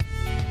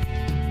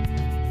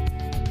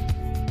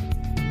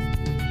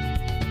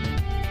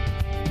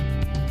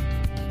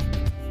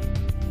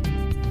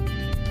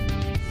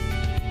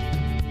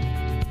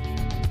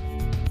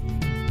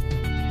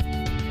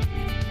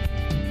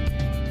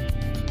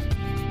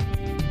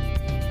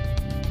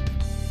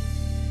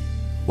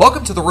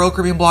Welcome to the Royal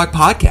Caribbean Blog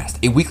Podcast,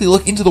 a weekly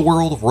look into the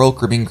world of Royal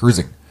Caribbean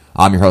cruising.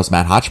 I'm your host,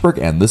 Matt Hochberg,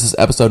 and this is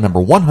episode number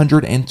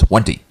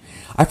 120.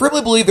 I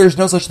firmly believe there's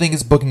no such thing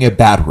as booking a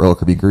bad Royal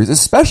Caribbean cruise,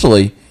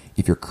 especially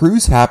if your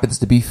cruise happens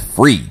to be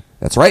free.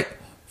 That's right,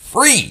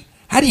 free!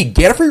 How do you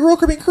get a free Royal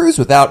Caribbean cruise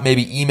without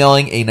maybe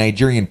emailing a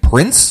Nigerian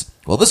prince?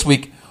 Well, this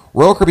week,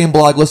 Royal Caribbean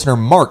Blog listener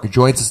Mark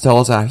joins us to tell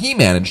us how he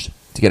managed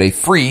to get a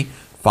free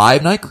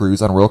 5-night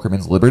cruise on Royal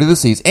Caribbean's Liberty of the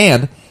Seas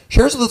and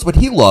shares with us what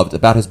he loved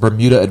about his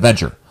Bermuda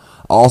adventure.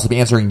 I'll also be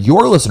answering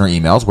your listener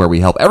emails where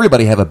we help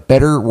everybody have a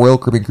better Royal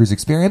Caribbean cruise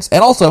experience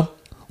and also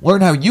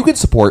learn how you can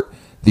support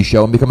the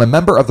show and become a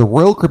member of the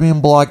Royal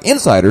Caribbean Blog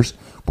Insiders,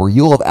 where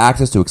you'll have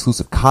access to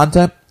exclusive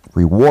content,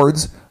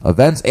 rewards,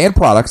 events, and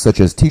products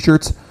such as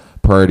t-shirts,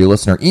 priority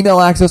listener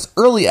email access,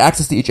 early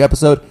access to each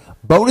episode,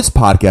 bonus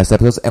podcast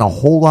episodes, and a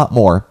whole lot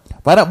more.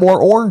 Find out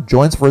more or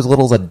join us for as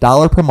little as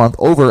 $1 per month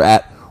over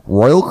at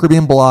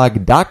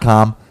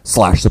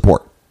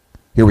royalcaribbeanblog.com/support.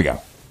 Here we go.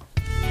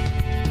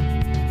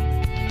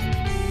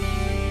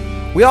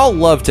 We all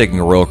love taking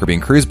a Royal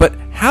Caribbean cruise, but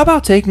how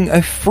about taking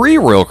a free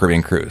Royal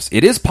Caribbean cruise?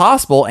 It is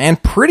possible,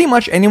 and pretty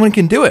much anyone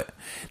can do it.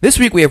 This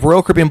week, we have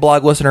Royal Caribbean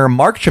blog listener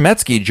Mark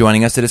Chemetsky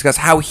joining us to discuss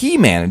how he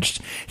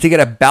managed to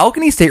get a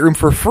balcony stateroom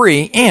for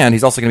free, and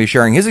he's also going to be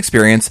sharing his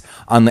experience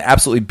on the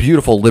absolutely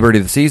beautiful Liberty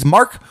of the Seas.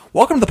 Mark,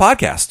 welcome to the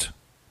podcast.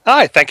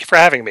 Hi, thank you for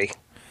having me.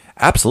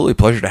 Absolutely,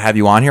 pleasure to have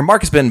you on here.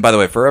 Mark has been, by the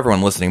way, for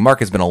everyone listening, Mark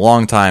has been a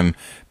long-time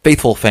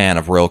faithful fan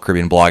of Royal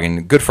Caribbean Blog and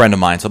a good friend of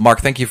mine. So,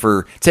 Mark, thank you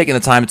for taking the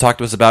time to talk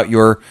to us about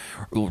your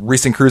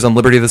recent cruise on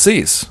Liberty of the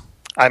Seas.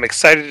 I'm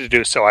excited to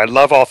do so. I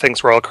love all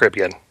things Royal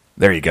Caribbean.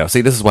 There you go.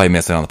 See, this is why I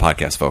miss it on the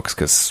podcast, folks,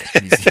 because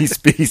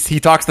he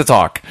talks the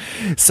talk.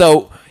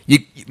 So,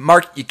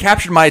 Mark, you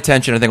captured my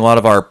attention. I think a lot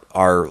of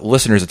our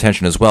listeners'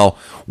 attention as well.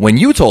 When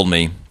you told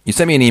me, you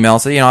sent me an email,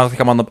 said, I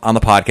think I'm on the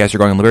podcast. You're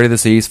going on Liberty of the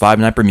Seas,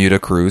 5-night Bermuda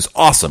cruise.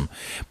 Awesome.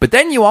 But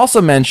then you also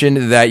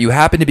mentioned that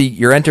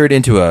you're entered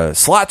into a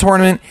slot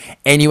tournament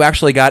and you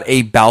actually got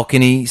a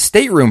balcony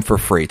stateroom for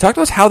free. Talk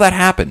to us how that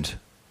happened.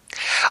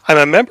 I'm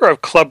a member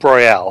of Club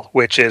Royale,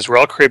 which is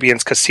Royal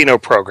Caribbean's casino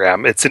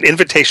program. It's an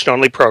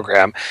invitation-only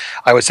program.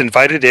 I was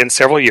invited in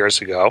several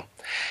years ago,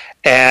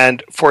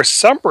 and for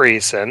some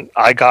reason,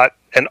 I got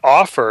an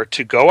offer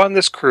to go on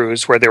this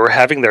cruise where they were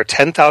having their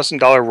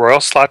 $10,000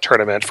 Royal Slot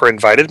Tournament for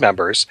invited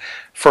members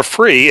for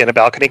free in a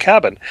balcony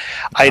cabin.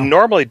 Wow. I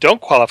normally don't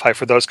qualify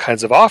for those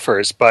kinds of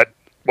offers, but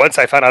once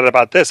I found out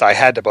about this, I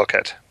had to book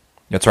it.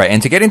 That's right.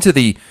 And to get into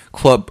the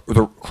Club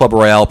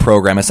Royale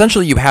program,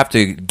 essentially you have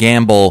to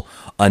gamble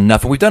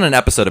enough. And we've done an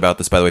episode about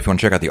this, by the way, if you want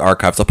to check out the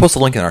archives. I'll post a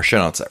link in our show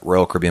notes at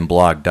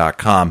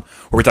royalcaribbeanblog.com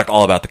where we talk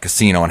all about the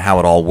casino and how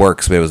it all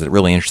works. But it was a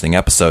really interesting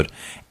episode.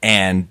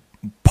 And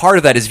part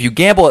of that is if you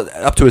gamble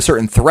up to a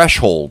certain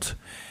threshold,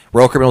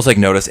 Royal Caribbean will take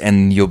notice,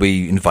 and you'll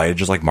be invited,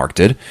 just like Mark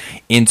did,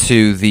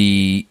 into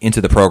the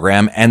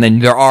program. And then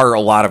there are a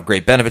lot of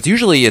great benefits.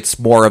 Usually, it's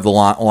more of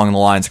along the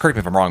lines. Correct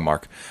me if I'm wrong,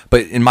 Mark,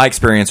 but in my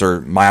experience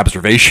or my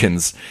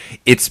observations,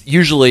 it's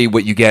usually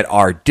what you get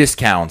are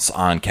discounts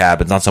on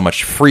cabins, not so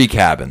much free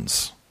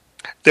cabins.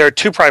 There are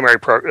two primary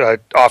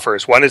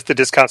offers. One is the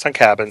discounts on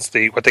cabins,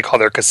 what they call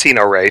their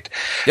casino rate.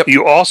 Yep.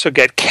 You also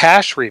get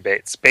cash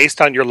rebates based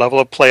on your level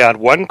of play on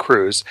one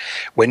cruise.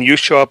 When you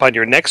show up on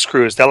your next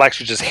cruise, they'll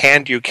actually just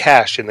hand you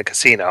cash in the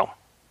casino.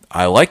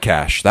 I like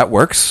cash. That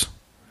works.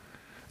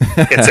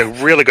 It's a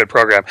really good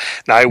program.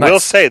 Now, I will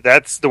say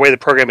that's the way the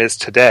program is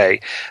today.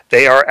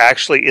 They are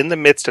actually in the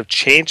midst of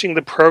changing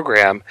the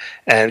program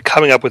and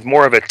coming up with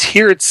more of a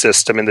tiered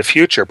system in the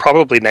future,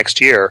 probably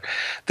next year,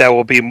 that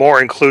will be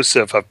more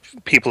inclusive of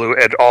people who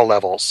at all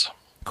levels.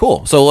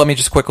 Cool. So let me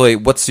just quickly,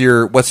 what's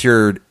your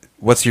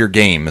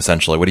game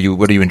essentially? What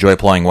do you enjoy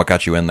playing? What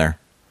got you in there?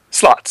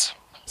 Slots.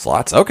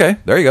 Okay,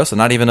 there you go. So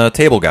not even a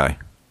table guy.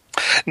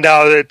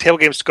 No, the table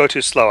games go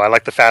too slow. I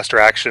like the faster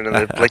action and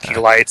the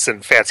blinking lights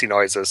and fancy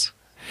noises.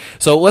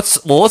 So let's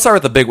start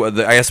with the big one.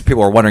 I guess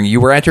people are wondering, you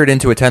were entered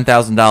into a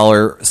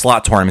 $10,000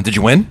 slot tournament. Did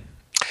you win?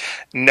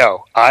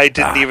 No, I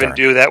didn't even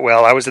do that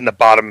well. I was in the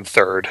bottom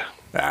third.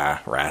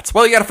 Rats.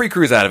 Well, you got a free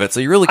cruise out of it,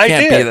 so you really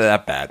can't be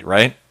that bad,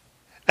 right?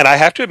 And I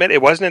have to admit,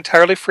 it wasn't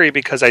entirely free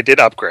because I did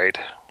upgrade.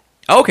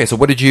 Okay, so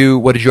what did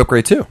you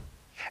upgrade to?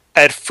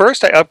 At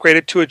first, I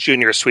upgraded to a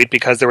junior suite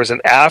because there was an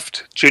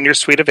aft junior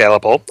suite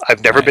available.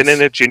 I've never been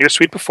in a junior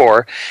suite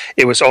before.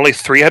 It was only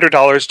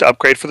 $300 to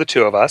upgrade for the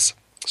two of us,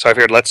 so I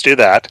figured let's do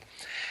that.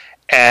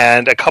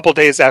 And a couple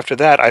days after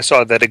that, I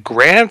saw that a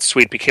grand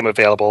suite became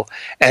available,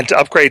 and to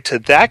upgrade to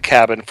that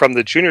cabin from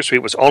the junior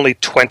suite was only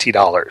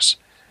 $20.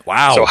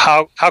 Wow. So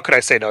how could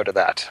I say no to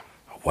that?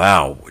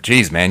 Wow.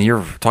 Jeez, man,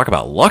 you're talk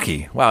about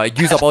lucky. Wow, you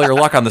used up all your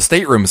luck on the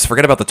staterooms.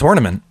 Forget about the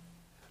tournament.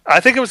 I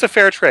think it was a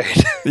fair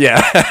trade. Yeah,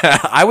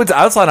 I would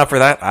sign up for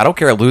that. I don't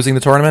care losing the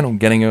tournament and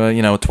getting a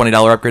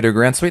 $20 upgrade to a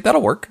grand suite.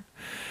 That'll work.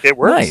 It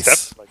works. Nice.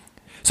 Definitely.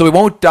 So we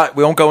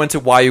won't go into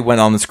why you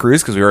went on this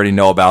cruise because we already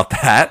know about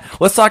that.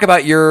 Let's talk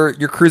about your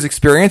cruise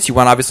experience. You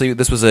went, obviously,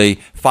 this was a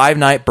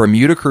 5-night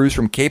Bermuda cruise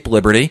from Cape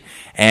Liberty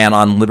and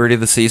on Liberty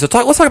of the Seas. So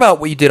let's talk about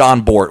what you did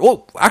on board.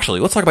 Well, actually,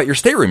 let's talk about your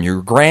stateroom,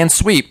 your grand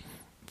suite.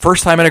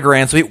 first time in a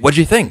Grand Suite. What'd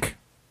you think?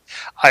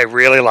 I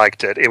really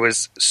liked it. It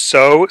was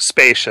so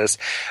spacious.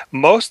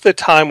 Most of the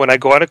time when I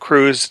go on a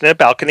cruise in a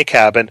balcony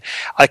cabin,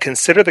 I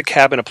consider the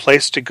cabin a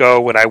place to go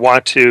when I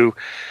want to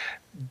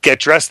get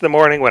dressed in the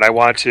morning, when I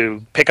want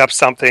to pick up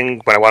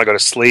something, when I want to go to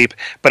sleep.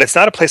 But it's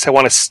not a place I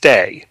want to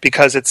stay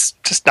because it's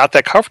just not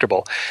that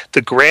comfortable.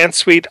 The Grand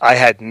Suite, I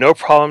had no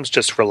problems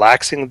just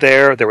relaxing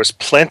there. There was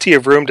plenty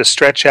of room to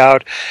stretch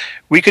out.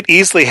 We could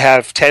easily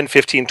have 10,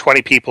 15,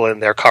 20 people in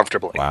there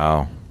comfortably.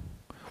 Wow.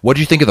 What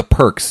do you think of the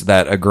perks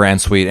that a Grand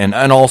Suite and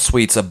all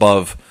suites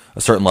above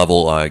a certain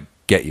level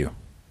get you?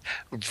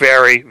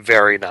 Very,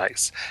 very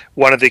nice.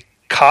 One of the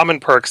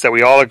common perks that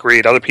we all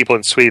agreed, other people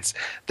in suites,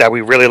 that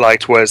we really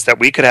liked was that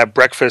we could have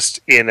breakfast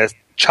in a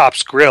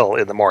Chops Grill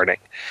in the morning,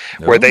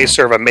 where they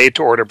serve a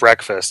made-to-order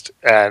breakfast,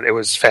 and it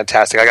was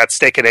fantastic. I got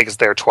steak and eggs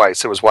there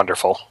twice. It was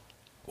wonderful.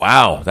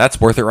 Wow, that's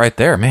worth it right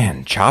there.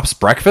 Man, Chops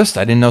breakfast?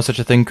 I didn't know such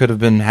a thing could have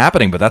been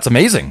happening, but that's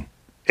amazing.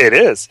 It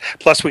is.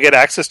 Plus, we get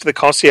access to the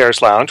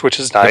concierge lounge, which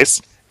is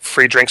nice.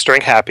 Free drinks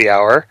during happy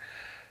hour.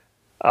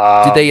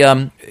 Did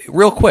they,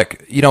 real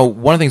quick,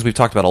 one of the things we've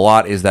talked about a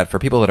lot is that for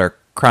people that are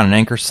Crown and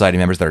Anchor Society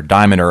members that are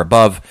Diamond or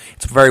above,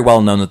 it's very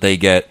well known that they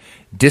get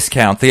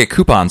discounts, they get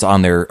coupons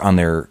on their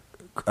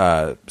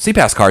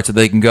CPAS cards so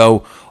they can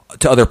go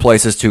to other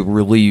places to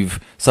relieve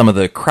some of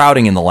the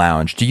crowding in the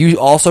lounge. Do you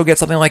also get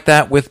something like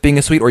that with being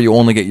a suite, or you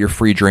only get your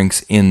free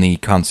drinks in the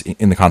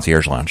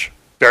concierge lounge?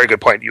 Very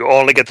good point. You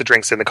only get the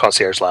drinks in the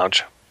concierge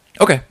lounge.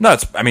 Okay, no,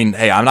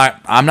 hey,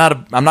 I'm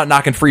not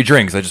knocking free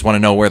drinks. I just want to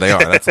know where they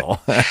are. That's all.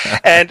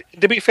 And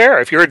to be fair,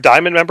 if you're a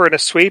Diamond member in a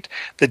suite,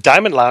 the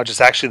Diamond Lounge is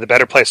actually the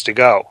better place to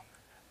go.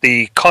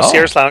 The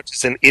concierge lounge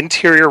is an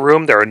interior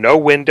room. There are no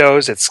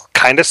windows. It's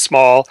kind of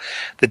small.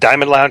 The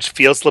Diamond Lounge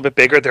feels a little bit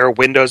bigger. There are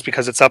windows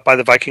because it's up by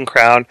the Viking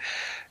Crown.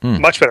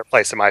 Much better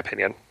place, in my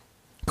opinion.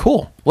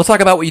 Cool. Let's talk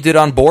about what you did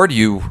on board.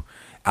 You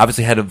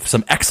obviously had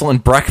some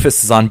excellent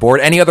breakfasts on board.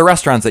 Any other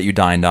restaurants that you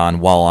dined on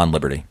while on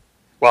Liberty?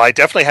 Well, I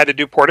definitely had to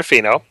do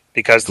Portofino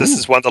because this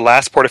is one of the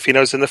last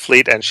Portofinos in the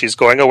fleet, and she's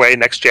going away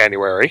next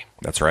January.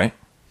 That's right.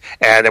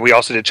 And then we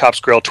also did Chops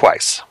Grill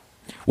twice.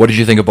 What did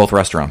you think of both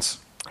restaurants?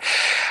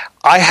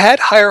 I had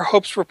higher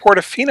hopes for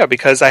Portofino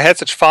because I had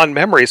such fond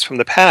memories from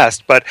the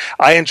past, but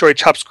I enjoyed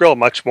Chops Grill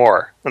much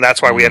more, and that's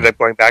why we ended up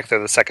going back there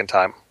the second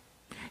time.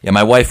 Yeah,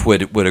 my wife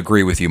would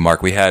agree with you,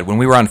 Mark. When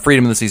we were on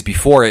Freedom of the Seas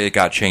before it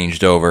got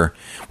changed over,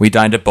 we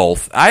dined at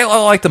both. I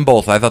liked them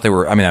both. I thought they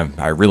were,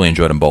 I really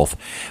enjoyed them both.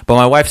 But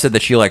my wife said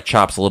that she liked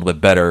Chops a little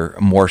bit better,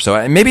 more so.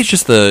 And maybe it's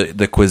just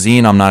the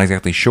cuisine, I'm not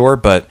exactly sure.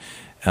 But,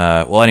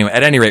 anyway,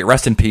 at any rate,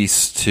 rest in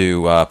peace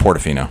to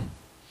Portofino.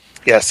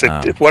 Yes,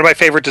 one of my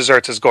favorite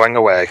desserts is going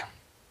away.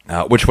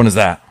 Which one is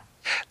that?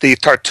 The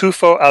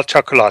Tartufo al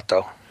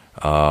Cioccolato.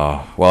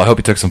 Well, I hope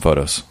you took some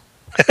photos.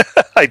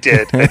 I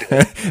did.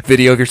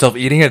 Video of yourself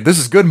eating it. This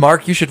is good,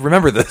 Mark. You should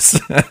remember this.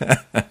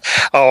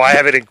 Oh, I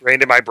have it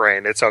ingrained in my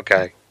brain. It's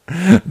okay.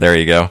 There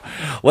you go.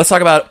 Let's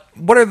talk about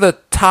what are the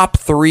top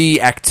 3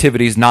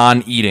 activities,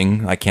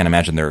 non-eating. I can't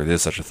imagine there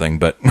is such a thing,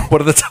 but what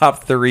are the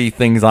top 3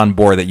 things on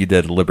board that you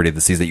did at Liberty of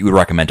the Seas that you would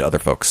recommend to other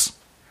folks?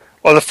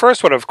 Well, the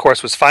first one, of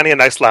course, was finding a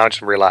nice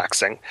lounge and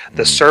relaxing.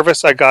 The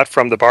service I got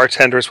from the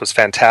bartenders was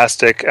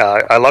fantastic.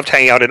 I loved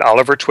hanging out in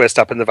Oliver Twist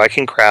up in the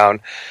Viking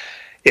Crown.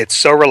 It's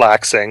so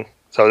relaxing.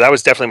 So that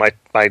was definitely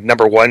my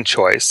number one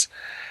choice.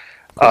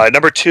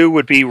 Number 2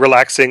 would be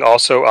relaxing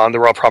also on the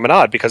Royal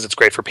Promenade because it's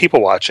great for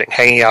people watching.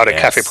 Hanging out at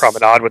Cafe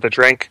Promenade with a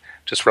drink,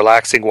 just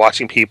relaxing,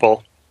 watching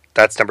people.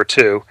 That's number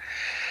 2.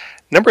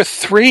 Number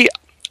 3,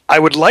 I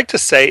would like to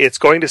say it's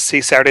going to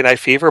see Saturday Night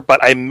Fever, but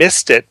I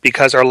missed it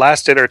because our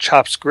last dinner,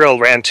 Chops Grill,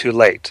 ran too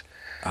late.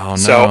 Oh, no.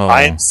 So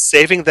I am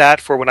saving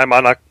that for when I'm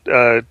on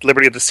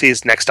Liberty of the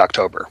Seas next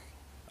October.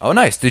 Oh,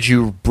 nice. Did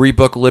you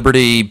rebook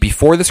Liberty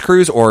before this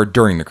cruise or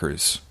during the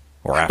cruise?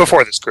 Or after?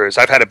 Before this cruise.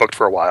 I've had it booked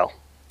for a while.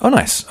 Oh,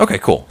 nice. Okay,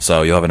 cool.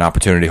 So you'll have an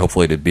opportunity,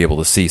 hopefully, to be able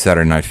to see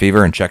Saturday Night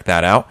Fever and check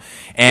that out.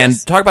 And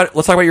let's talk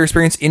about your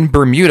experience in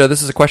Bermuda.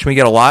 This is a question we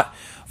get a lot.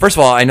 First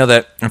of all, I know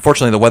that,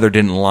 unfortunately, the weather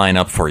didn't line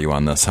up for you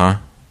on this, huh?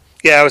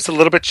 Yeah, it was a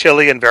little bit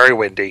chilly and very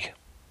windy.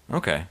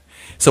 Okay.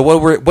 So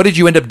what did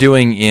you end up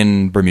doing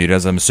in Bermuda?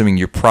 As I'm assuming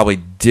you probably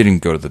didn't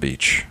go to the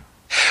beach.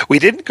 We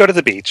didn't go to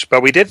the beach,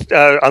 but we did,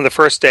 on the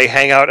first day,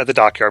 hang out at the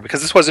dockyard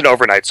because this was an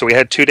overnight, so we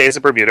had 2 days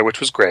in Bermuda, which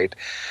was great.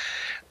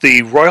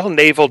 The Royal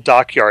Naval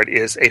Dockyard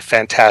is a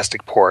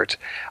fantastic port.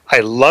 I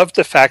loved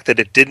the fact that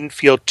it didn't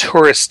feel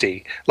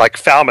touristy, like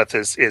Falmouth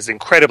is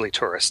incredibly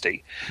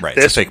touristy. Right,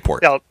 it's a fake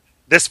port.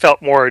 This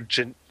felt more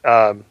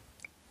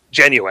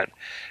genuine,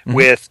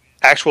 with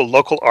actual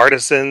local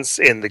artisans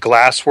in the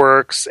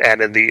glassworks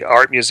and in the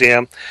art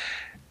museum.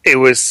 It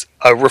was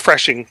a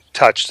refreshing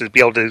touch to be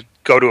able to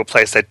go to a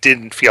place that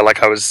didn't feel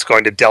like I was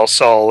going to Del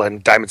Sol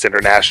and Diamonds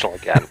International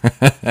again.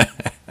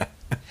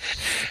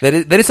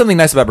 That is something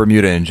nice about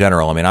Bermuda in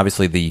general. I mean,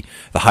 obviously the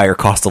higher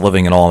cost of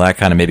living and all that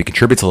kind of maybe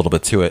contributes a little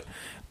bit to it,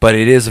 but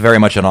it is very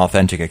much an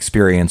authentic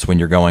experience when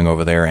you're going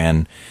over there,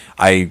 and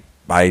I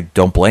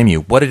don't blame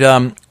you. What did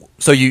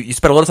so you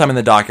spent a little time in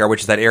the dockyard,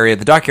 which is that area.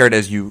 The dockyard,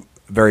 as you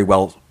very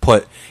well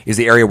put is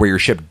the area where your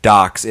ship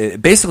docks.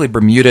 Basically,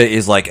 Bermuda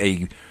is like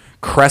a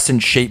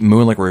crescent-shaped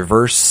moon, like a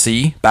reverse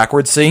C,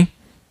 backwards C,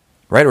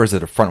 right? Or is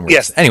it a frontwards?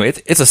 Yes. Anyway,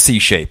 it's a C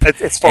shape.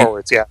 It's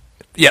forwards, yeah.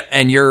 Yeah,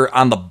 and you're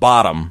on the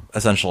bottom,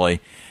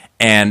 essentially.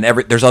 And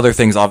there's other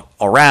things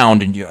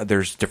around, and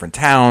there's different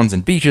towns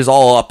and beaches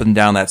all up and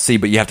down that sea,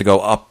 but you have to go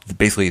up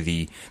basically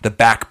the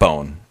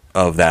backbone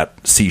of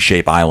that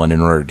C-shaped island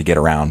in order to get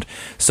around.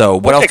 So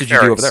what else did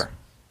you do over there?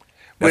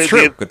 That's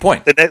true. Good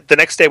point. The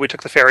next day we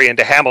took the ferry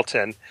into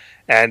Hamilton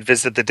and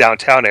visited the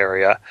downtown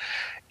area.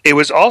 It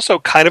was also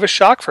kind of a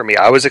shock for me.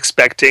 I was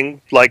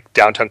expecting like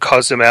downtown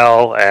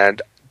Cozumel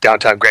and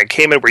downtown Grand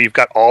Cayman, where you've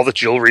got all the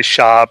jewelry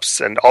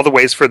shops and all the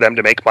ways for them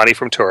to make money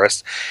from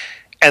tourists.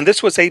 And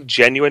this was a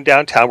genuine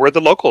downtown where the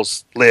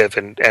locals live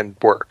and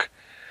work.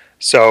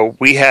 So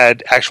we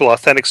had actual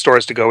authentic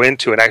stores to go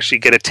into and actually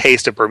get a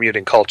taste of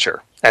Bermudan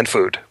culture and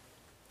food.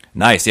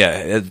 Nice,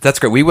 yeah, that's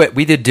great.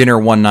 We did dinner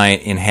one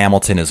night in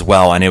Hamilton as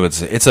well, and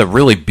it's a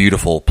really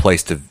beautiful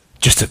place to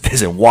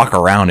visit, walk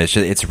around.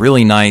 It's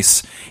really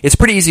nice. It's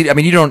pretty easy. I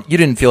mean, you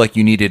didn't feel like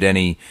you needed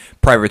any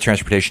private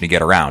transportation to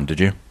get around, did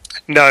you?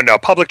 No.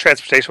 Public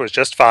transportation was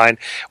just fine.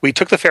 We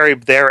took the ferry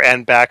there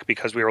and back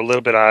because we were a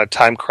little bit on a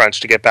time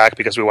crunch to get back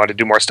because we wanted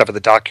to do more stuff at the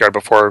dockyard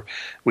before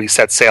we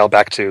set sail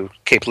back to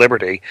Cape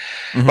Liberty.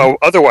 Mm-hmm. But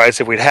otherwise,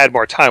 if we'd had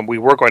more time, we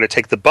were going to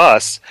take the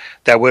bus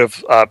that would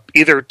have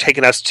either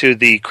taken us to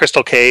the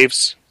Crystal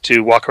Caves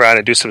to walk around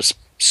and do some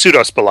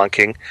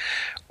pseudo-spelunking,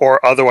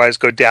 or otherwise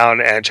go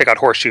down and check out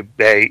Horseshoe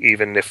Bay,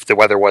 even if the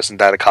weather wasn't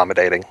that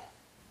accommodating.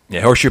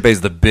 Yeah, Horseshoe Bay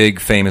is the big,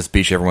 famous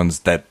beach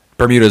that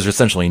Bermuda is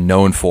essentially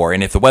known for,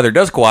 and if the weather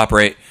does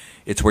cooperate,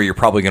 it's where you're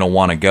probably going to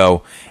want to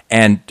go.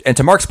 And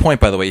to Mark's point,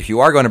 by the way, if you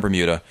are going to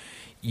Bermuda,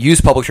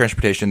 use public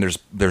transportation.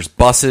 There's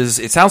buses.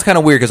 It sounds kind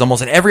of weird because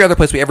almost in every other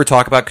place we ever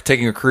talk about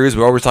taking a cruise,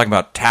 we're always talking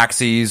about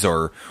taxis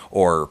or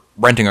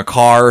renting a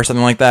car or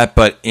something like that.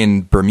 But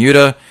in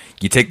Bermuda,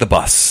 you take the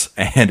bus,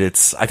 and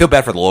I feel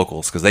bad for the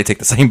locals because they take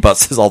the same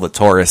bus as all the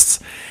tourists,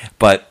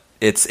 but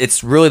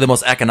it's really the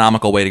most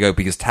economical way to go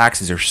because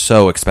taxis are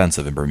so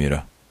expensive in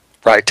Bermuda.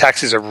 Right,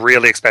 taxis are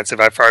really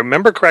expensive. If I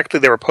remember correctly,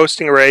 they were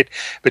posting a rate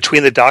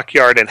between the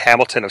dockyard and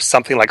Hamilton of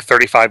something like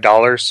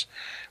 $35,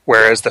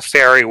 whereas the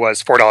ferry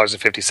was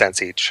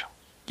 $4.50 each.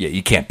 Yeah,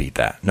 you can't beat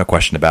that. No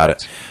question about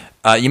it.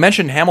 You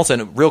mentioned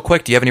Hamilton. Real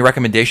quick, do you have any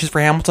recommendations for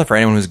Hamilton for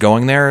anyone who's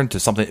going there to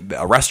something,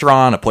 a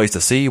restaurant, a place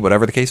to see,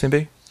 whatever the case may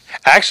be?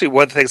 Actually,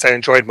 one of the things I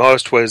enjoyed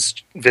most was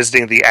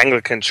visiting the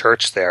Anglican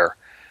church there.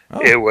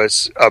 Oh. It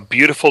was a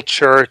beautiful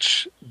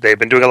church. They've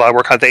been doing a lot of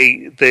work on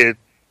it. The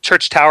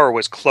church tower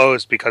was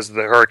closed because of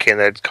the hurricane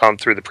that had come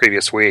through the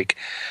previous week.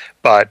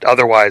 But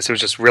otherwise, it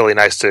was just really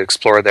nice to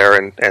explore there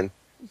and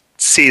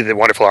see the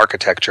wonderful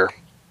architecture.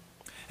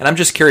 And I'm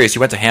just curious,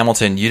 you went to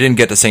Hamilton, you didn't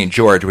get to St.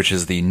 George, which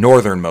is the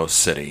northernmost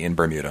city in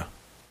Bermuda.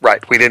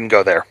 Right, we didn't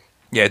go there.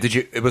 Yeah,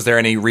 was there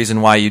any reason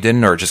why you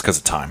didn't, or just because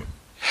of time?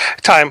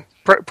 Time,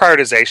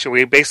 prioritization.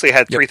 We basically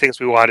had three things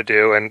we wanted to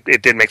do, and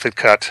it did make the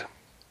cut.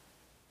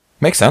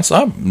 Makes sense.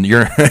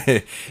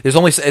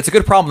 It's a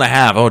good problem to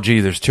have. Oh,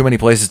 gee, there's too many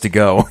places to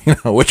go.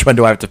 Which one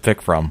do I have to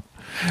pick from?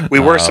 We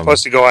were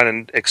supposed to go on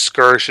an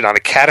excursion on a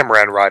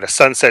catamaran ride, a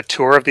sunset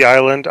tour of the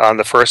island on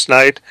the first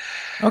night.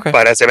 Okay.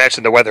 But as I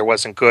mentioned, the weather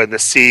wasn't good. The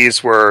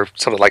seas were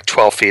something like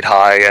 12 feet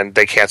high, and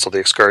they canceled the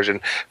excursion,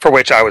 for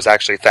which I was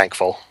actually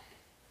thankful.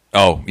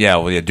 Oh, yeah.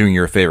 Well, yeah, doing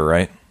you a favor,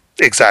 right?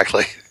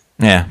 Exactly.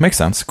 Yeah, makes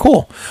sense.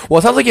 Cool. Well,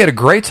 it sounds like you had a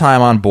great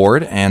time on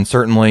board, and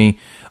certainly,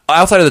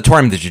 outside of the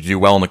tournament, did you do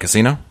well in the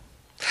casino?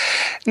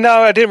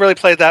 No, I didn't really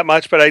play that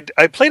much, but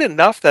I played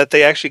enough that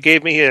they actually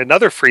gave me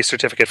another free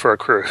certificate for a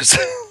cruise.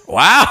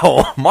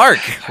 Wow, Mark,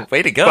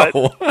 way to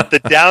go. But the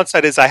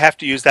downside is I have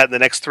to use that in the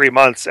next 3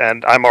 months,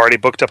 and I'm already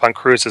booked up on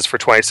cruises for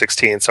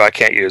 2016, so I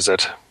can't use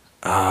it.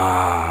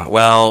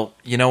 Well,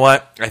 you know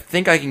what? I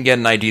think I can get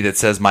an ID that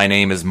says my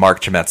name is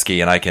Mark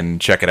Chemetsky, and I can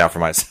check it out for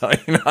myself.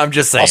 I'm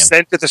just saying. I'll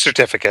send you the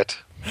certificate.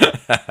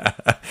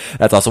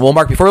 That's awesome. Well,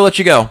 Mark, before I let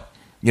you go,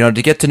 to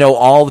get to know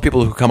all the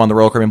people who come on the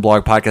Royal Caribbean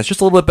Blog Podcast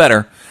just a little bit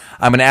better,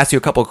 I'm going to ask you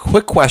a couple of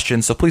quick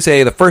questions, so please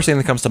say the first thing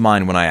that comes to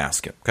mind when I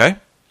ask it, okay?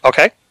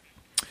 Okay.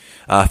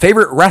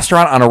 Favorite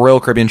restaurant on a Royal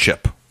Caribbean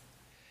ship?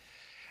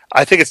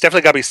 I think it's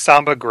definitely got to be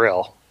Samba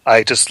Grill.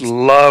 I just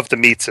love the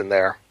meats in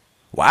there.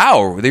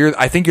 Wow.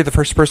 I think you're the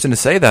first person to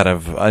say that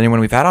of anyone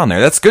we've had on there.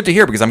 That's good to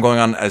hear because I'm going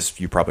on, as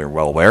you probably are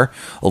well aware,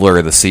 Allure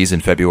of the Seas in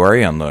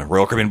February on the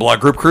Royal Caribbean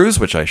Blog Group Cruise,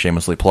 which I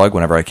shamelessly plug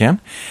whenever I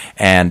can.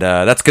 And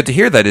that's good to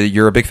hear that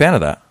you're a big fan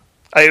of that.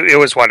 It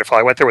was wonderful.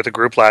 I went there with a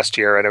group last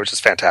year, and it was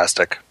just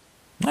fantastic.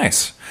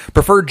 Nice.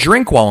 Preferred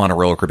drink while on a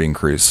Royal Caribbean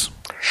cruise?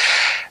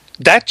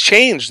 That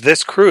changed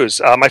this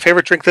cruise. My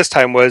favorite drink this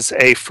time was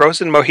a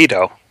frozen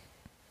mojito.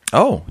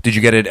 Oh, did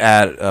you get it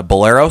at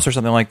Boleros or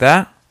something like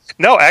that?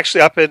 No,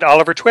 actually up in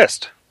Oliver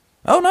Twist.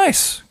 Oh,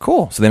 nice.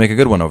 Cool. So they make a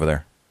good one over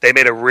there. They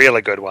made a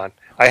really good one.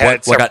 I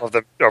had several of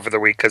them over the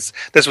week because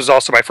this was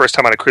also my first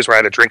time on a cruise where I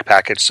had a drink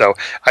package, so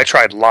I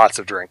tried lots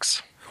of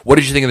drinks. What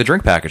did you think of the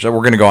drink package? We're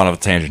going to go on a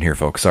tangent here,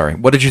 folks. Sorry.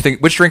 What did you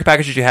think? Which drink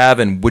package did you have,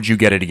 and would you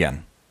get it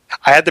again?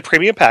 I had the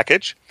premium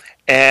package,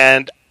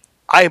 and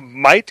I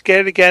might get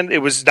it again.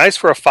 It was nice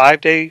for a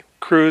 5-day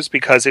cruise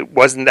because it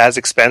wasn't as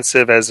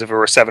expensive as if it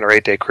were a 7 or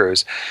 8-day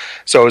cruise.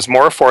 So it was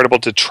more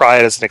affordable to try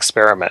it as an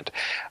experiment.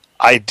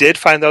 I did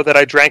find, though, that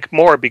I drank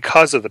more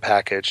because of the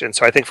package. And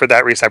so I think for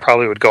that reason, I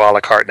probably would go a la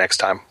carte next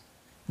time.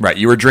 Right.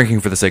 You were drinking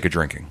for the sake of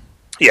drinking.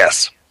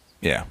 Yes.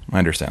 Yeah, I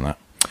understand that.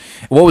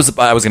 I was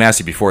going to ask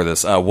you before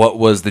this, what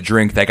was the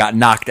drink that got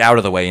knocked out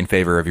of the way in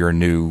favor of your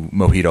new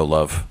mojito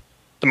love?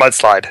 The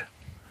mudslide.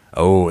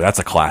 Oh, that's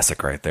a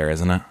classic right there,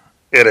 isn't it?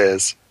 It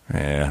is.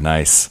 Yeah,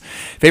 nice.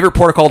 Favorite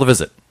port of call to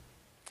visit?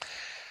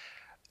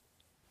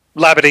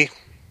 Labadee.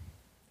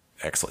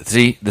 Excellent.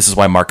 See, this is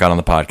why Mark got on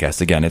the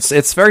podcast again.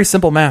 It's very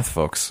simple math,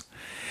 folks.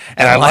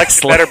 And I liked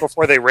it better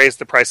before they raised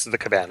the price of the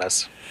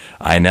cabanas.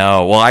 I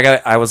know. Well,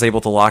 I was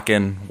able to lock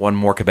in one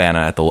more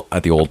cabana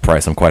at the old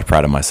price. I'm quite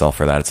proud of myself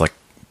for that. It's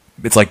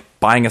like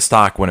buying a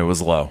stock when it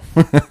was low.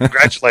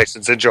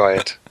 Congratulations. Enjoy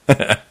it.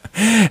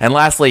 And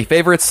lastly,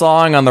 favorite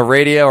song on the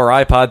radio or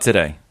iPod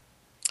today?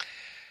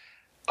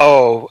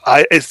 Oh,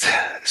 it's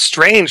a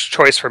strange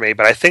choice for me,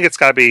 but I think it's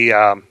got to be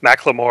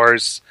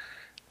Macklemore's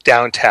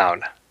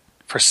Downtown.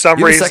 For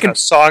some reason, a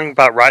song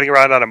about riding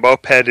around on a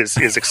moped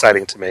is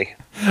exciting to me.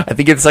 I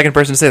think you're the second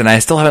person to say that, and I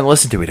still haven't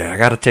listened to it yet. I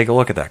got to take a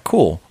look at that.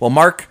 Cool. Well,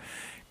 Mark,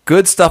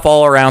 good stuff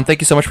all around.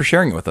 Thank you so much for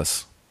sharing it with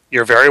us.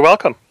 You're very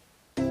welcome.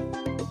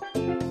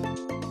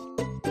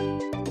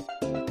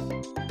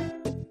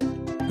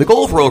 The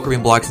goal of Royal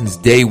Caribbean Blog since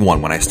day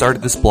one, when I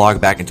started this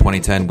blog back in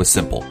 2010, was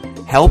simple.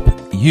 Help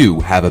you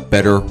have a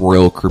better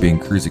Royal Caribbean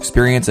cruise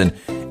experience. And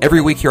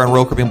every week here on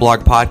Royal Caribbean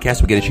Blog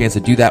Podcast, we get a chance to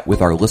do that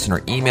with our listener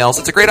emails.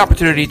 It's a great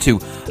opportunity to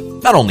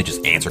not only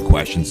just answer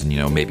questions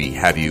and, maybe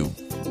have you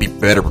be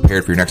better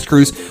prepared for your next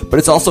cruise, but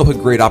it's also a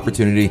great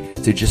opportunity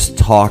to just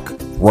talk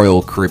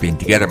Royal Caribbean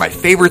together. My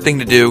favorite thing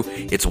to do.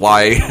 It's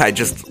why I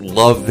just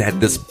love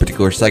this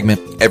particular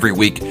segment every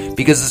week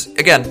because,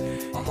 again,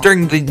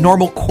 during the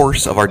normal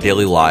course of our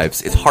daily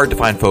lives, it's hard to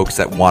find folks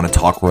that want to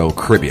talk Royal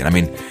Caribbean. I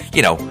mean,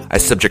 I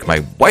subject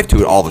my wife to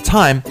it all the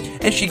time,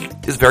 and she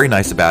is very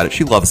nice about it.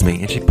 She loves me,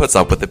 and she puts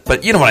up with it.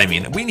 But you know what I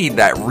mean. We need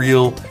that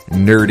real,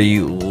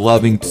 nerdy,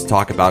 loving to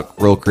talk about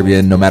Royal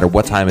Caribbean no matter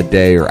what time of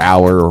day or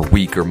hour or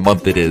week or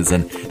month it is.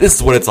 And this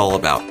is what it's all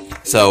about.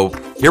 So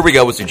here we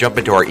go as we jump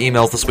into our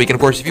emails this week. And,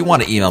 of course, if you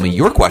want to email me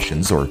your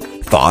questions or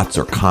thoughts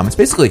or comments,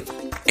 basically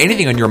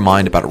anything on your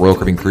mind about a Royal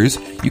Caribbean cruise,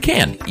 you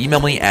can. Email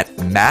me at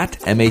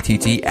Matt,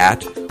 M-A-T-T,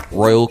 at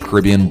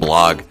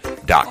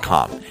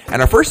RoyalCaribbeanBlog.com.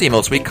 And our first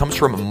email this week comes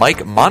from Mike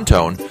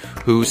Montone,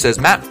 who says,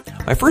 Matt,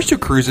 my first 2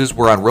 cruises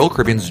were on Royal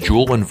Caribbean's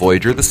Jewel and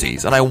Voyager of the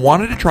Seas, and I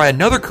wanted to try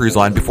another cruise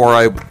line before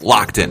I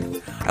locked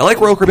in. I like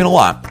Royal Caribbean a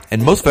lot,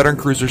 and most veteran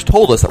cruisers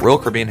told us that Royal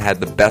Caribbean had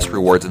the best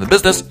rewards in the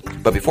business,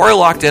 but before I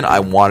locked in, I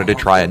wanted to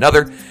try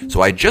another,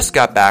 so I just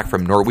got back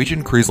from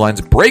Norwegian Cruise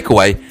Line's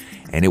Breakaway,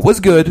 and it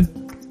was good,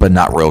 but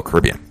not Royal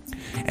Caribbean.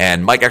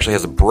 And Mike actually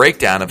has a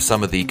breakdown of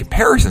some of the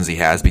comparisons he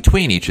has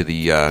between each of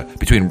the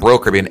between Royal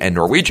Caribbean and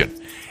Norwegian.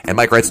 And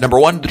Mike writes, number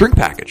 1, the drink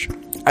package.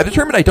 I've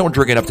determined I don't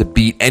drink enough to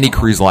beat any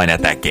cruise line at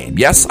that game.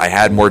 Yes, I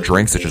had more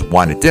drinks, such as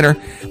wine at dinner,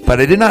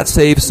 but I did not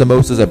save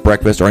samosas at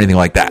breakfast or anything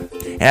like that.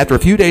 And after a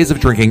few days of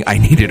drinking, I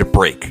needed a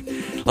break.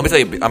 Let me tell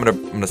you, I'm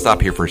gonna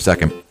stop here for a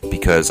second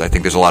because I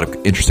think there's a lot of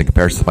interesting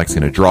comparisons Mike's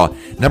going to draw.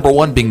 Number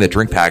 1 being the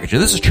drink package,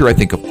 and this is true, I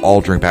think, of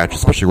all drink packages,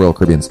 especially Royal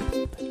Caribbean's.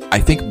 I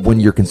think when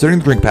you're considering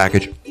the drink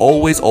package,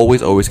 always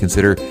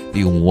consider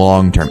the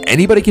long term.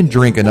 Anybody can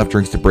drink enough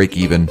drinks to break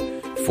even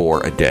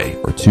for a day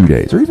or 2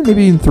 days or even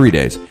maybe in 3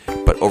 days.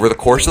 But over the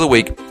course of the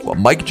week, what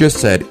Mike just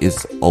said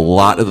is a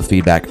lot of the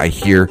feedback I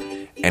hear,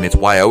 and it's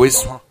why I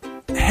always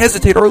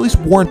hesitate or at least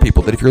warn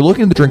people that if you're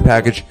looking at the drink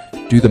package,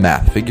 do the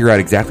math. Figure out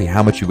exactly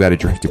how much you got to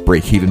drink to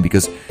break even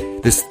because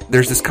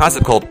there's this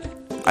concept called,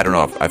 I don't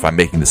know if I'm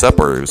making this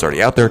up or it was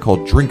already out there,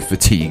 called drink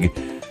fatigue.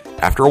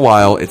 After a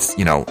while, it's,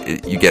 you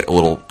get a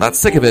little, not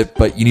sick of it,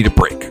 but you need a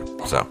break.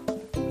 So,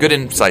 good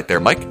insight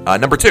there, Mike.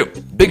 Number 2,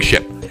 Big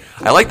Ship.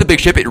 I like the Big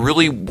Ship. It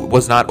really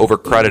was not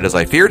overcrowded as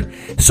I feared.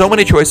 So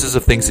many choices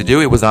of things to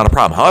do, it was not a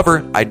problem.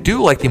 However, I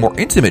do like the more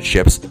intimate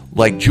ships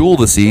like Jewel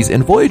of the Seas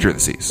and Voyager of the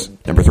Seas.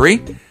 Number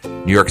 3,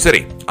 New York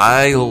City.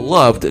 I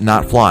loved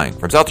not flying.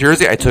 From South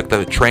Jersey, I took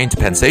the train to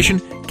Penn Station,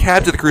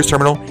 cab to the cruise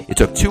terminal. It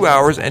took 2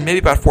 hours and maybe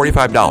about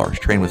 $45.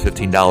 Train was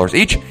 $15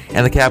 each,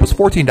 and the cab was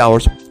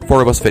 $14.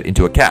 4 of us fit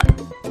into a cab.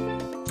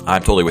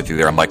 I'm totally with you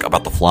there, Mike,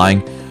 about the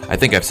flying. I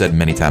think I've said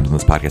many times on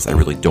this podcast, I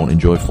really don't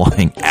enjoy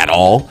flying at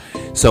all.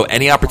 So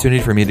any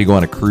opportunity for me to go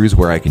on a cruise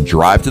where I can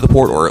drive to the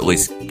port or at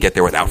least get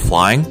there without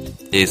flying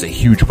is a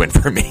huge win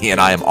for me, and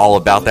I am all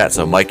about that.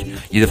 So, Mike,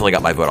 you definitely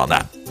got my vote on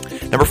that.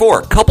 Number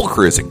 4, couple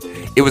cruising.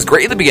 It was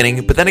great in the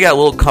beginning, but then it got a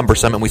little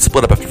cumbersome, and we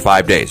split up after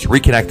 5 days.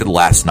 Reconnected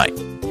last night.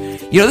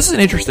 This is an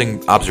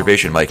interesting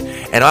observation, Mike,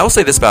 and I will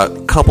say this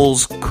about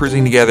couples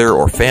cruising together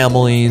or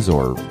families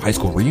or high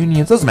school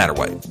reunions, doesn't matter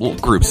what, little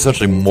groups,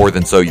 essentially more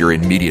than so your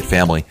immediate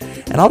family.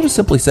 And I'll just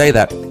simply say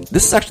that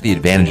this is actually the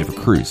advantage of a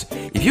cruise.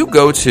 If you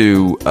go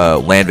to a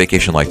land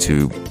vacation like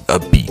to a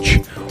beach,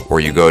 or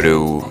you go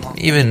to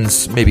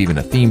maybe even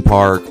a theme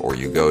park, or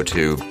you go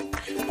to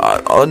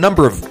a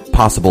number of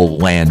possible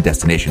land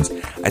destinations.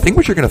 I think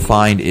what you're going to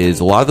find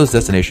is a lot of those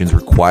destinations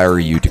require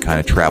you to kind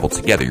of travel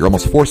together. You're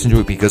almost forced into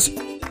it because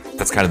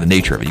that's kind of the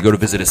nature of it. You go to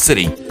visit a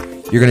city,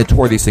 you're going to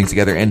tour these things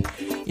together, and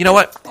you know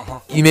what?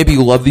 You maybe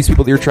love these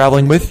people that you're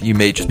traveling with. You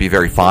may just be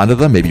very fond of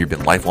them. Maybe you've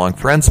been lifelong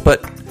friends,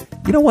 but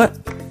you know what?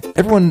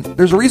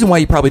 There's a reason why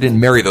you probably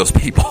didn't marry those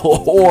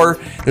people, or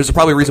there's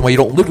probably a reason why you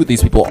don't live with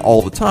these people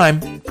all the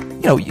time.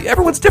 You know,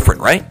 everyone's different,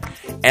 right?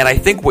 And I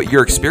think what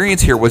your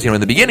experience here was, in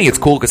the beginning it's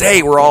cool because,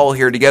 hey, we're all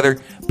here together,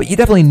 but you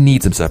definitely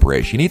need some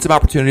separation. You need some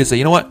opportunity to say,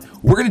 you know what,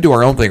 we're going to do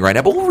our own thing right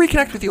now, but we'll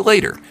reconnect with you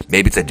later.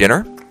 Maybe it's at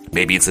dinner.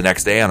 Maybe it's the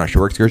next day on a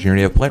short excursion you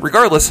already have planned.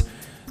 Regardless,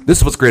 this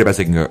is what's great about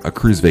taking a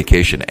cruise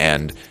vacation.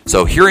 And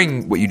so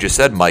hearing what you just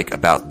said, Mike,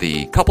 about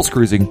the couples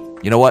cruising,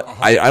 you know what,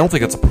 I don't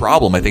think that's a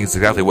problem. I think it's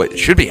exactly what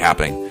should be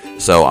happening.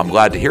 So I'm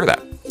glad to hear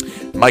that.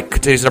 Mike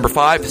continues, number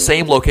 5,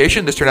 same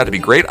location. This turned out to be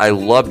great. I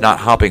love not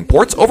hopping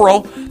ports.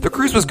 Overall, the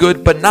cruise was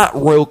good, but not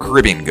Royal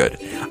Caribbean good.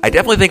 I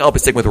definitely think I'll be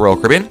sticking with the Royal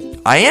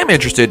Caribbean. I am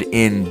interested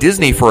in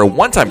Disney for a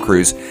one-time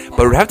cruise,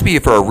 but it would have to be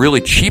for a really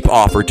cheap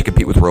offer to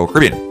compete with Royal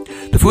Caribbean.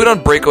 The food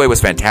on Breakaway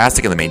was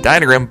fantastic in the main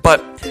dining room,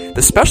 but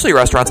the specialty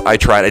restaurants I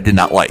tried I did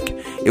not like.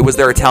 It was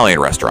their Italian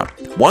restaurant.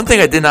 One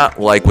thing I did not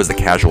like was the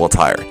casual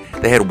attire.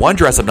 They had one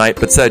dress-up night,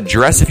 but said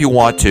dress if you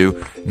want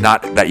to,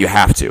 not that you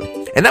have to.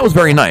 And that was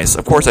very nice.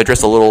 Of course, I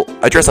dress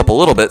up a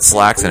little bit,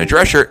 slacks and a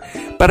dress shirt,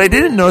 but I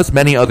didn't notice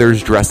many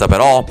others dressed up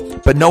at all,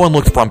 but no one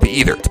looked frumpy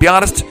either. To be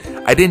honest,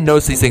 I didn't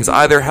notice these things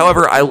either.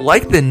 However, I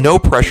liked the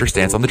no-pressure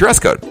stance on the dress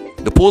code.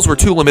 The pools were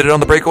too limited on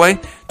the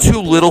Breakaway,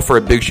 too little for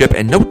a big ship,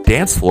 and no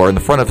dance floor in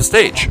the front of the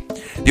stage.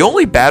 The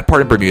only bad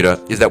part in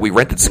Bermuda is that we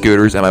rented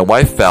scooters and my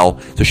wife fell,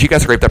 so she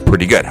got scraped up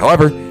pretty good.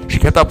 However, she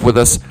kept up with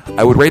us.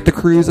 I would rate the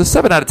cruise a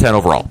 7 out of 10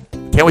 overall.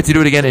 Can't wait to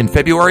do it again in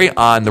February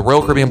on the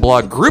Royal Caribbean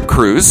blog Group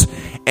Cruise.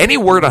 Any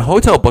word on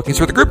hotel bookings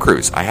for the group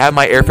cruise? I have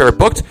my airfare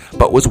booked,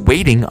 but was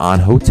waiting on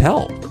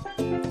hotel.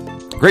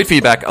 Great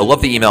feedback. I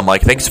love the email,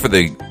 Mike. Thanks for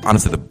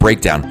the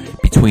breakdown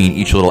between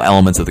each little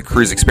elements of the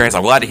cruise experience.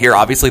 I'm glad to hear,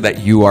 obviously, that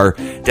you are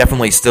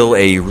definitely still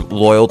a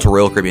loyal to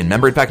Royal Caribbean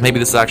member. In fact, maybe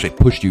this has actually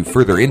pushed you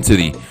further into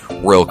the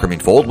Royal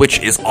Caribbean fold, which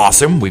is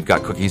awesome. We've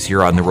got cookies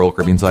here on the Royal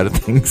Caribbean side of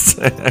things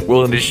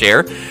willing to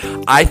share.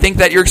 I think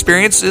that your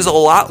experience is a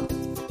lot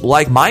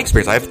like my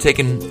experience. I've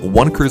taken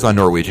one cruise on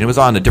Norwegian. It was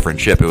on a different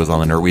ship. It was on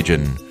the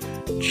Norwegian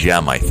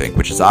Gem, I think,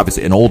 which is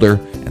obviously an older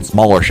and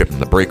smaller ship than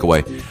the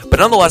Breakaway. But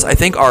nonetheless, I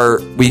think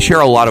we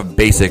share a lot of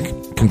basic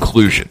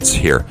conclusions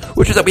here,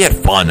 which is that we had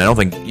fun. I don't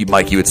think,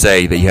 Mike, you would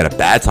say that you had a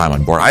bad time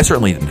on board. I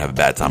certainly didn't have a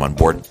bad time on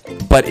board,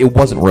 but it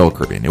wasn't Royal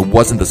Caribbean. It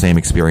wasn't the same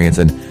experience.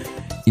 And,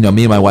 me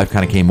and my wife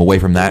kind of came away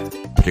from that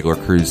particular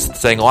cruise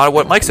saying a lot of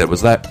what Mike said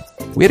was that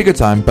we had a good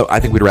time, but I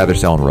think we'd rather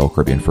sail in Royal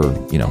Caribbean for,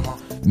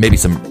 maybe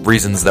some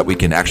reasons that we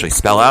can actually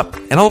spell out,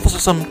 and also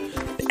some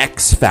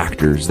X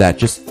factors that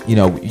just,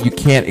 you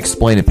can't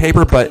explain in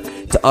paper, but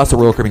to us, a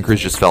Royal Caribbean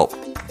cruise just felt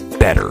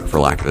better, for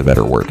lack of a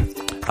better word.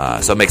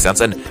 So it makes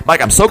sense. And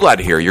Mike, I'm so glad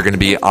to hear you're going to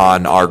be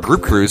on our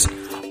group cruise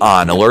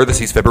on Allure of the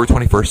Seas, February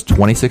 21st,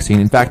 2016.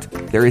 In fact,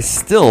 there is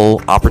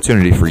still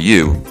opportunity for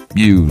you,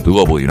 the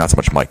global you, not so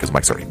much Mike, because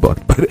Mike's already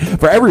booked, but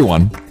for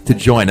everyone to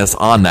join us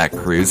on that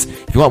cruise.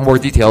 If you want more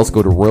details,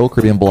 go to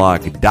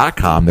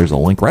RoyalCaribbeanBlog.com. There's a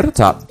link right at the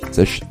top.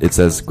 It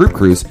says Group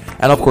Cruise.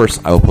 And of course,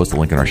 I will post a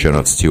link in our show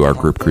notes to our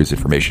group cruise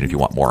information if you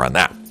want more on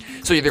that.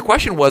 So your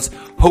question was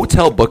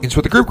hotel bookings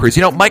for the group cruise.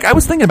 Mike, I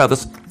was thinking about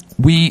this.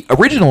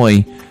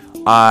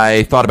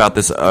 I thought about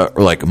this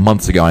like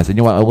months ago, and I said,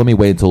 let me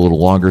wait until a little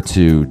longer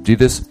to do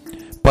this.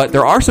 But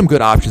there are some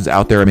good options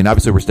out there. I mean,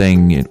 obviously,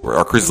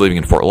 our cruise is leaving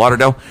in Fort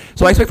Lauderdale,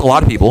 so I expect a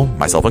lot of people,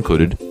 myself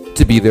included,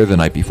 to be there the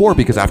night before,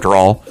 because after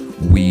all,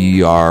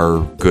 we are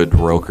good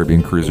Royal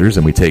Caribbean cruisers,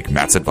 and we take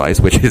Matt's advice,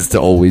 which is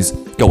to always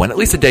go in at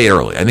least a day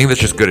early. I think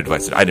that's just good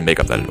advice. I didn't make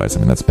up that advice. I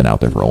mean, that's been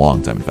out there for a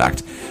long time, in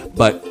fact.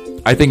 But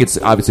I think it's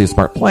obviously a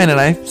smart plan, and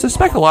I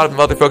suspect a lot of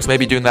other folks may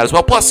be doing that as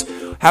well. Plus,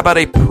 how about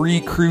a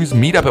pre-cruise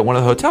meetup at one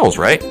of the hotels,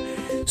 right?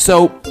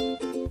 So,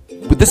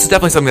 this is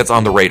definitely something that's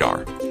on the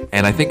radar.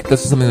 And I think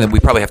this is something that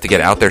we probably have to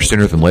get out there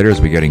sooner than later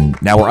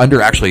now we're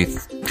under actually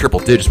triple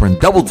digits. We're in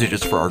double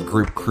digits for our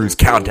group cruise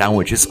countdown,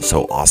 which is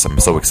so awesome. I'm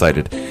so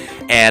excited.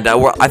 And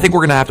I think we're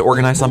going to have to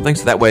organize something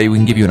so that way we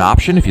can give you an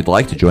option if you'd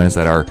like to join us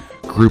at our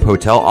group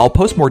hotel. I'll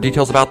post more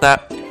details about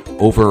that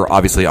over,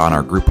 obviously, on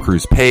our group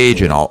cruise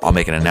page, and I'll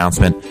make an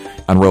announcement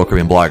on Royal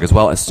Caribbean blog as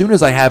well. As soon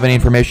as I have any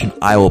information,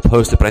 I will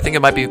post it. But I think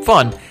it might be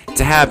fun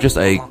to have just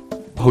a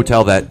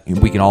hotel that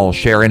we can all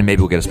share in, and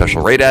maybe we'll get a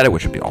special rate at it,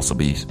 which would also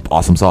be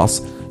awesome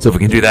sauce. So if we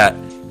can do that,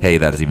 hey,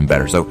 that is even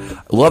better. So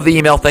I love the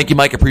email. Thank you,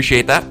 Mike.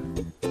 Appreciate that.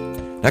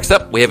 Next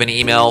up, we have an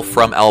email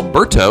from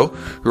Alberto,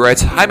 who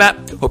writes, "Hi,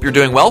 Matt. Hope you're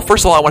doing well.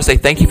 First of all, I want to say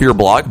thank you for your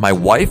blog. My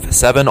wife,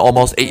 7,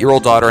 almost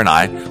 8-year-old daughter, and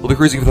I will be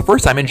cruising for the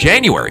first time in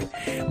January.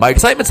 My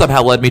excitement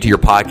somehow led me to your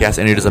podcast,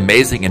 and it is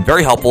amazing and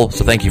very helpful,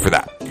 so thank you for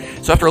that.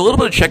 So after a little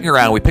bit of checking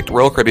around, we picked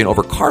Royal Caribbean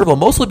over Carnival,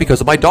 mostly because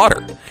of my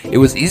daughter. It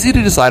was easy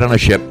to decide on a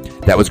ship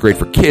that was great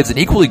for kids and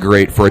equally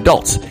great for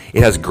adults.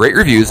 It has great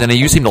reviews, and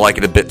you seem to like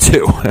it a bit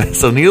too.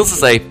 So needless to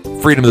say,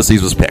 Freedom of the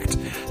Seas was picked.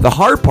 The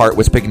hard part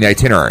was picking the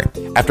itinerary.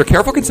 After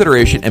careful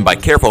consideration, and by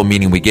careful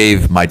meaning we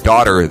gave my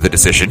daughter the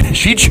decision,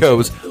 she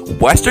chose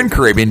Western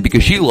Caribbean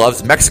because she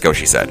loves Mexico,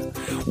 she said.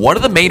 One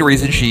of the main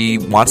reasons she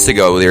wants to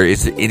go there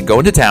is to go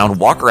into town,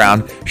 walk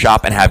around,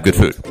 shop, and have good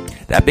food.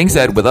 That being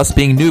said, with us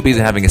being newbies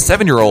and having a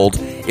 7-year-old,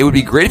 it would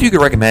be great if you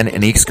could recommend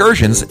any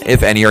excursions,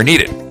 if any are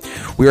needed.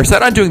 We are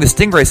set on doing the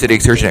Stingray City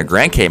excursion at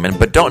Grand Cayman,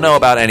 but don't know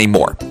about any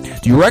more.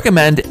 Do you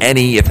recommend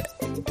any, if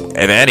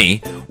any,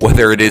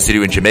 whether it is to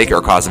do in Jamaica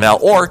or Cozumel,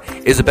 or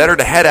is it better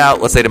to head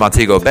out, let's say to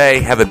Montego Bay,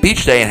 have a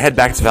beach day, and head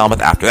back to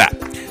Falmouth after that?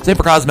 Same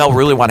for Cozumel, we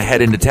really want to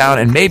head into town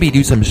and maybe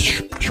do some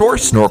shore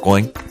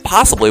snorkeling,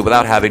 possibly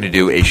without having to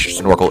do a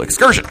snorkel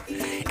excursion.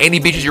 Any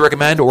beaches you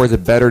recommend, or is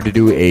it better to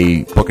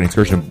do book an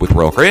excursion with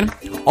Royal Caribbean?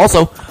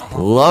 Also,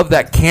 love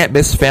that can't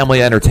miss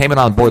family entertainment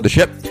on board the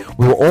ship.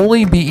 We will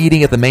only be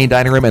eating at the main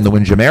dining room and the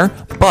Windjammer,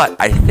 but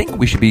I think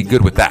we should be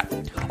good with that.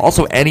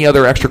 Also, any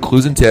other extra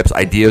clues and tips,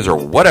 ideas, or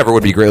whatever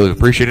would be greatly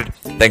appreciated.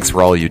 Thanks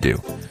for all you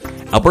do.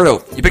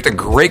 Alberto, you picked a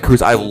great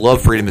cruise. I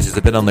love Freedom of the Seas.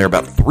 I've been on there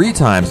about 3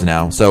 times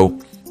now, so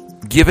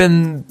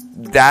given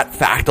that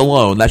fact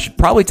alone, that should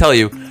probably tell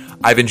you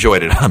I've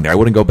enjoyed it on there. I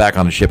wouldn't go back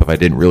on a ship if I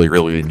didn't really,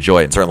 really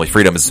enjoy it. And certainly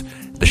Freedom is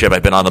the ship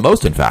I've been on the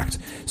most, in fact.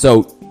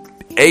 So,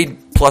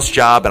 A-plus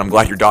job, and I'm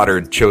glad your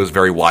daughter chose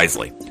very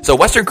wisely. So,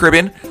 Western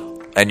Caribbean,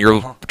 and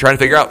you're trying to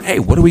figure out, hey,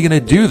 what are we going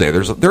to do there?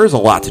 There is a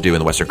lot to do in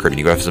the Western Caribbean.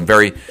 You have some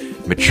very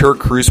mature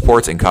cruise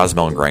ports in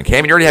Cozumel and Grand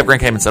Cayman. You already have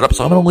Grand Cayman set up,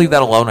 so I'm going to leave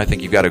that alone. I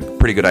think you've got a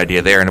pretty good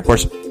idea there. And, of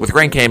course, with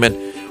Grand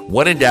Cayman,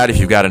 when in doubt, if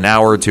you've got an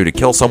hour or two to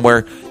kill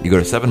somewhere, you go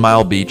to 7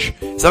 Mile Beach.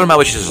 7 Mile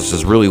Beach is just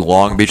this really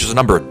long beach. There's a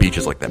number of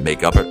beaches like that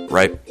make up it,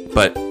 right?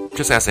 But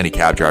just ask any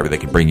cab driver. They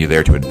can bring you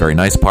there to a very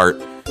nice part.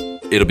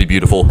 It'll be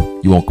beautiful.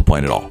 You won't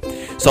complain at all.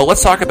 So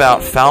let's talk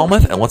about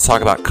Falmouth and let's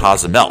talk about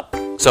Cozumel.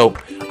 So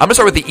I'm going to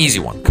start with the easy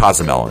one,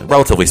 Cozumel.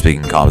 Relatively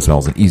speaking, Cozumel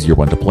is an easier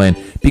one to plan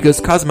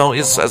because Cozumel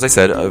is, as I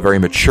said, a very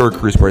mature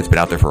cruise port. It's been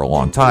out there for a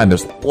long time.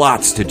 There's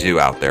lots to do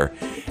out there.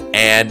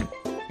 And,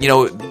 you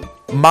know,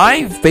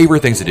 my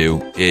favorite things to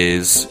do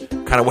is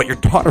kind of what your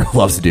daughter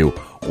loves to do.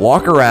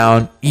 Walk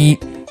around,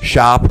 eat,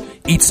 shop,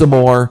 eat some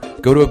more,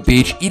 go to a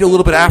beach, eat a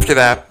little bit after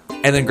that,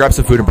 and then grab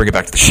some food and bring it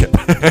back to the ship.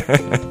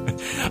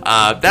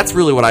 That's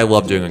really what I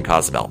love doing in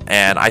Cozumel.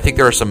 And I think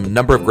there are some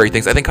number of great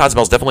things. I think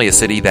Cozumel is definitely a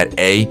city that,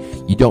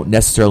 you don't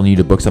necessarily need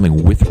to book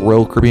something with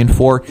Royal Caribbean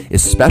for,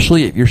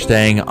 especially if you're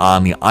staying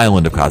on the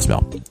island of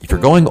Cozumel. If you're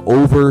going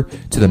over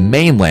to the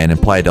mainland in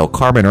Playa del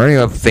Carmen or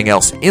anything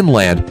else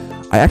inland,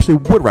 I actually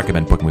would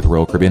recommend booking with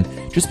Royal Caribbean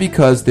just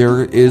because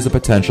there is a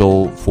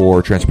potential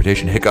for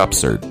transportation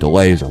hiccups or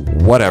delays or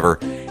whatever,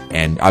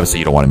 and obviously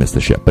you don't want to miss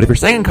the ship. But if you're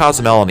staying in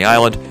Cozumel on the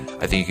island,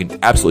 I think you can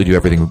absolutely do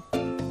everything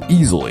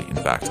easily, in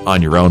fact,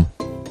 on your own.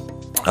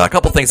 A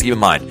couple things to keep in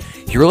mind.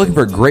 If you're looking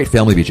for a great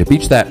family beach, a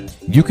beach that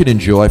you can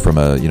enjoy from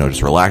a,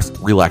 just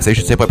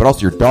relaxation standpoint, but also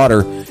your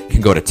daughter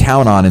can go to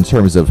town on in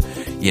terms of,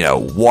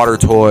 water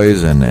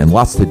toys and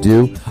lots to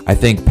do, I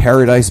think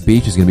Paradise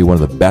Beach is going to be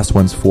one of the best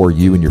ones for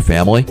you and your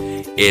family.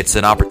 It's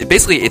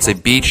basically it's a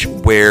beach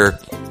where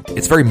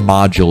it's very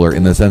modular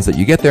in the sense that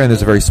you get there and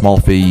there's a very small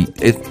fee.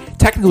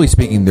 Technically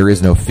speaking, there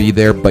is no fee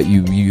there, but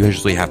you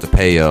usually have to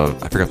pay I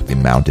forget what the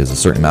amount is, a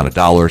certain amount of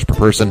dollars per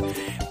person.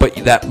 But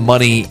that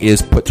money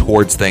is put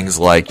towards things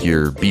like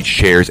your beach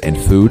chairs and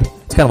food.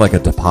 It's kind of like a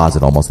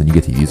deposit almost, and you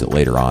get to use it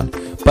later on.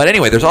 But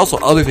anyway, there's also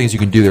other things you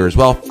can do there as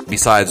well,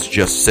 besides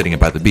just sitting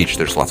by the beach.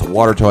 There's lots of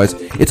water toys.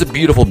 It's a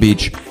beautiful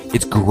beach.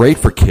 It's great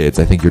for kids.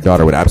 I think your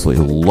daughter would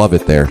absolutely love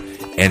it there.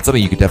 And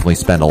something you could definitely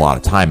spend a lot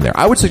of time there.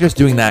 I would suggest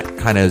doing that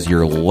kind of as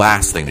your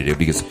last thing to do,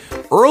 because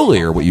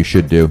earlier what you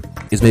should do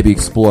is maybe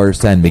explore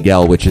San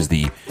Miguel, which is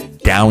the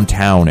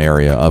downtown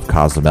area of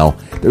Cozumel.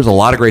 There's a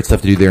lot of great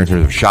stuff to do there in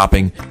terms of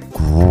shopping,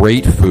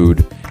 great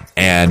food,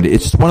 and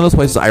it's just one of those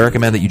places I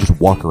recommend that you just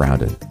walk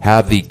around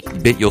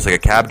it. You'll take a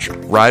cab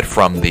ride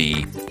from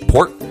the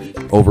port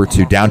over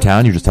to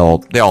downtown. You just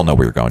they all know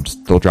where you're going.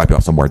 They'll drop you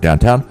off somewhere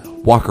downtown.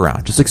 Walk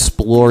around. Just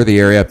explore the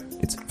area.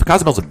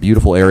 Cozumel's a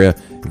beautiful area.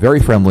 Very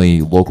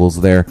friendly locals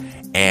there.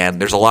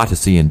 And there's a lot to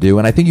see and do.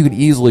 And I think you can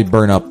easily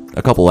burn up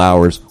a couple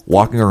hours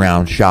walking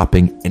around,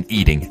 shopping, and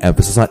eating.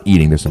 Emphasis on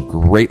eating. There's some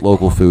great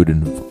local food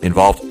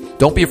involved.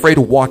 Don't be afraid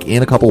to walk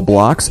in a couple of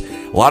blocks.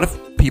 A lot of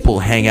people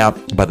hang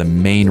out by the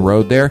main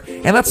road there,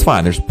 and that's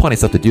fine. There's plenty of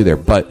stuff to do there.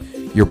 But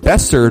you're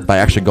best served by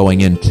actually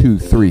going in 2,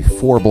 3,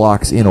 4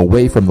 blocks in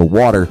away from the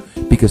water,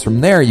 because from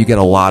there you get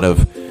a lot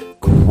of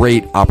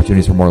great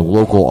opportunities for more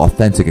local,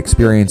 authentic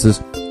experiences.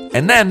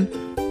 And then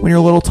when you're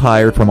a little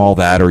tired from all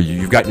that, or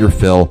you've got your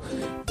fill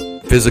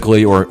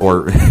physically or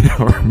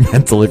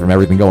mentally from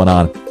everything going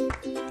on,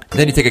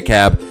 then you take a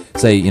cab,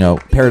 say,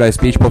 Paradise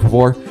Beach, por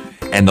favor,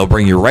 and they'll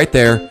bring you right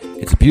there.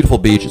 It's a beautiful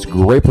beach. It's a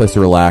great place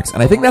to relax,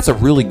 and I think that's a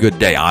really good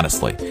day,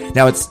 honestly.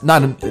 Now, it's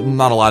not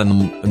a lot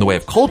in the way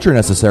of culture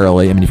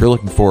necessarily. I mean, if you're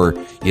looking for,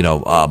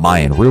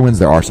 Mayan ruins,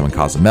 there are some in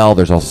Cozumel.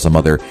 There's also some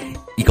other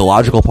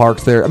ecological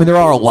parks there. I mean, there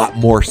are a lot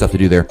more stuff to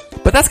do there,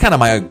 but that's kind of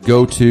my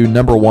go-to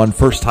number one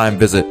first-time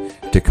visit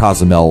to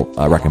Cozumel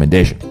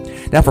recommendation.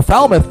 Now, for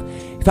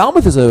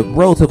Falmouth is a,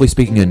 relatively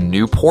speaking, a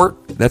new port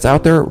that's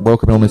out there. Royal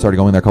Caribbean only started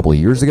going there a couple of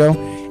years ago.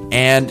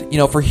 And,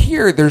 for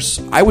here,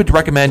 I would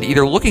recommend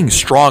either looking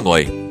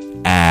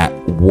strongly at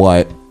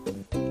what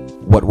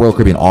Royal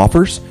Caribbean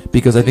offers,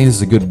 because I think this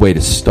is a good way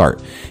to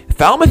start.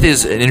 Falmouth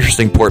is an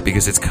interesting port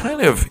because it's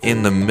kind of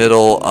in the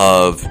middle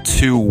of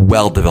two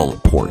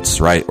well-developed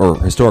ports, right? Or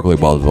historically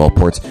well-developed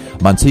ports,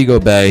 Montego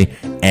Bay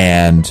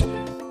and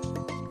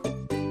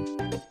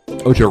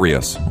Ocho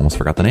Rios. Almost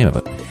forgot the name of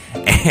it.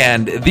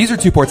 And these are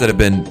two ports that have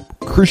been,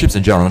 cruise ships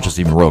in general, not just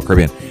even Royal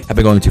Caribbean, have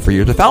been going to for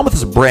years. But Falmouth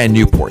is a brand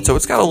new port, so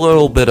it's got a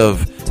little bit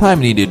of time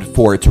needed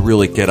for it to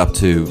really get up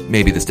to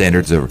maybe the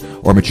standards or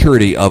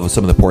maturity of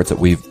some of the ports that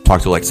we've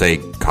talked to, like, say,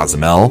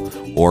 Cozumel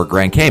or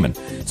Grand Cayman.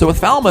 So with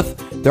Falmouth,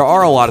 there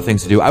are a lot of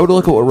things to do. I would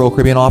look at what Royal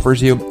Caribbean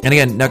offers you. And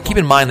again, now keep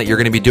in mind that you're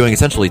going to be doing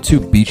essentially 2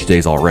 beach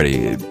days already.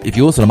 If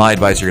you listen to my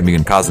advice, you're going to be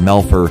in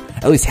Cozumel for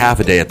at least half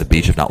a day at the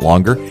beach, if not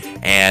longer.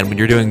 And when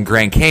you're doing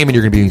Grand Cayman,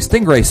 you're going to be in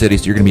Stingray City,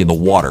 so you're going to be in the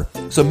water.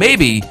 So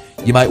maybe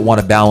you might want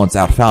to balance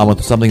out Falmouth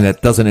with something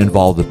that doesn't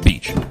involve the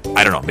beach.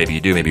 I don't know. Maybe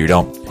you do, maybe you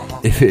don't.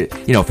 If it,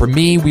 for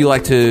me, I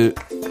like to,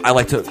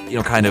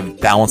 kind of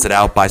balance it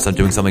out by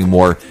doing something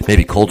more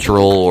maybe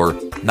cultural or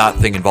not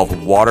thing involved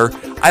with water.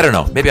 I don't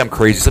know. Maybe I'm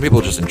crazy. Some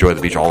people just enjoy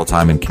the beach all the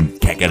time and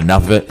can't get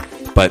enough of it.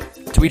 But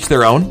to each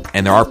their own,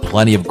 and there are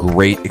plenty of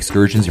great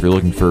excursions if you're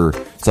looking for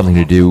something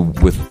to do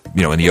with,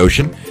 in the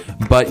ocean.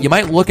 But you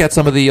might look at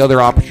some of the other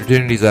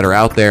opportunities that are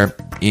out there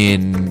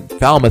in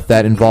Falmouth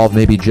that involve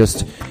maybe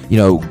just,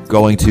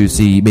 going to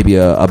see maybe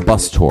a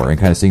bus tour and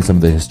kind of seeing some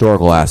of the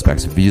historical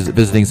aspects,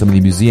 visiting some of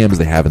the museums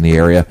they have in the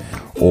area,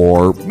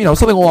 or,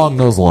 something along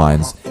those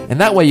lines. And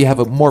that way you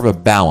have more of a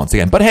balance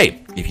again. But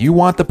hey, if you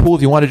want the pool,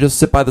 if you want to just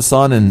sit by the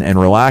sun and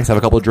relax, have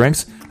a couple of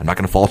drinks, I'm not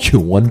going to fault you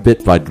one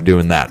bit by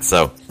doing that.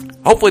 So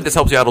hopefully this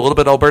helps you out a little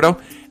bit, Alberto.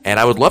 And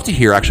I would love to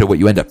hear actually what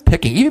you end up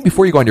picking, even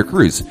before you go on your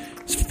cruise.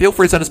 Just feel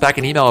free to send us back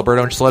an email,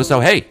 Alberto, and just let us know,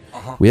 hey,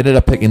 we ended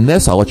up picking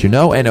this. I'll let you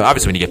know. And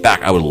obviously when you get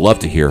back, I would love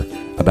to hear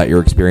about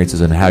your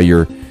experiences and how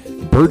your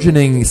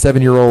burgeoning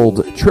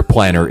 7-year-old trip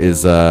planner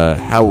is,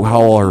 how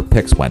all her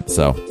picks went.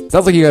 So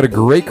sounds like you got a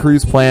great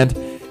cruise planned,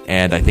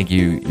 and I think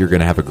you're going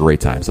to have a great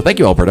time. So thank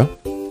you, Alberto.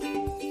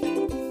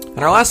 And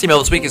our last email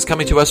this week is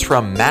coming to us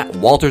from Matt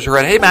Walters, who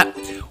wrote, hey, Matt,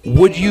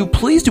 would you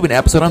please do an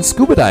episode on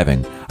scuba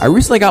diving? I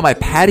recently got my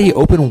PADI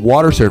open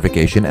water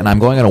certification, and I'm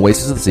going on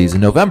Oasis of the Seas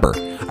in November.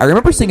 I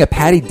remember seeing a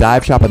PADI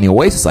dive shop on the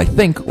Oasis, I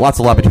think, lots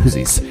of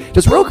Labadoozies.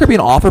 Does Royal Caribbean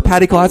offer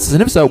PADI classes,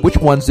 and if so, which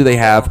ones do they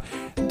have?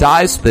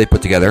 Dives they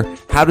put together?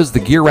 How does the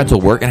gear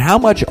rental work, and how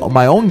much of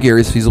my own gear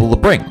is feasible to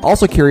bring?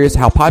 Also curious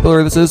how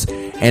popular this is,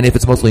 and if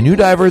it's mostly new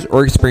divers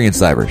or experienced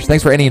divers.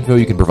 Thanks for any info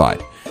you can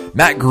provide.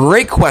 Matt,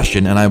 great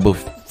question, and I will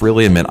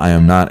freely admit I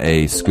am not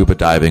a scuba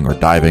diving or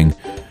diving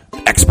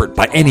expert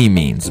by any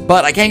means,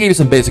 but I can give you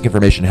some basic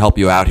information to help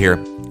you out here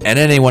and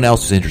anyone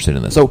else who's interested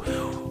in this. So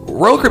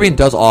Royal Caribbean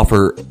does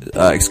offer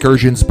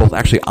excursions both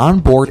actually on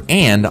board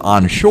and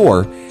on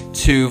shore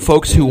to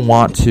folks who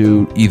want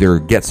to either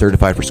get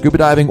certified for scuba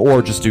diving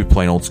or just do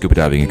plain old scuba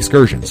diving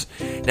excursions.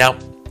 Now,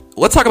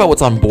 let's talk about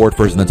what's on board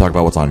first and then talk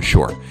about what's on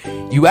shore.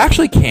 You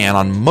actually can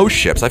on most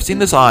ships. I've seen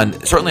this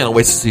certainly on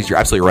Oasis Seas. You're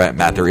absolutely right,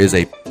 Matt. There is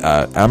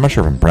I'm not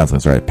sure if I'm pronouncing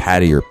this right,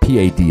 PADI or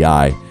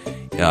PADI,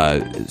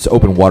 it's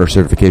open water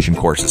certification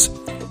courses.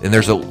 And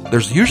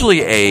there's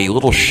usually a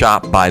little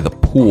shop by the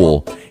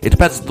pool. It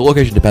depends. The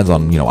location depends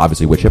on,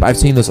 obviously which ship. I've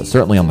seen this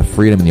certainly on the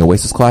Freedom and the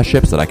Oasis class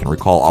ships that I can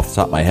recall off the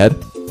top of my head.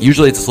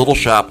 Usually it's this little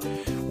shop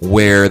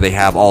where they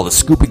have all the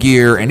scuba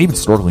gear and even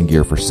snorkeling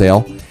gear for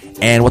sale.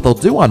 And what they'll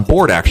do on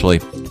board,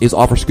 actually, is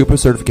offer scuba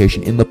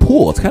certification in the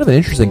pool. It's kind of an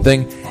interesting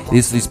thing.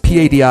 These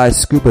PADI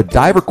scuba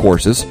diver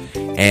courses.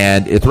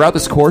 And throughout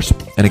this course,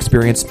 an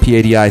experienced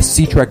PADI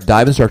Sea Trek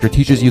dive instructor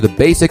teaches you the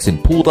basics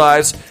in pool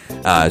dives,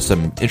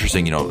 some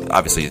interesting,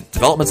 obviously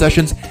development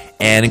sessions,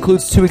 and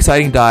includes 2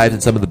 exciting dives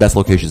in some of the best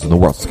locations in the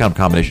world. So it's kind of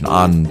a combination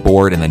on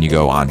board, and then you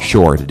go on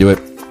shore to do it.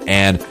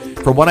 And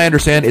from what I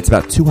understand, it's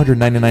about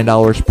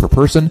 $299 per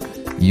person,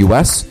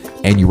 US,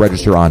 and you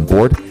register on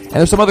board. And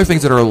there's some other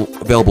things that are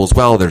available as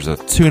well. There's a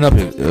tune-up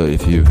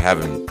if you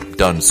haven't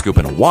done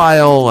scuba in a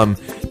while.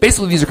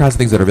 Basically, these are kinds of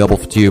things that are available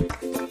to you.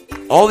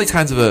 All these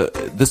kinds of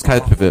this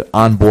kind of an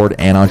onboard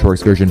and onshore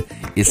excursion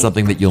is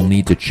something that you'll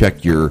need to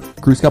check your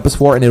cruise compass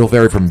for, and it'll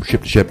vary from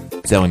ship to ship,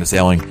 sailing to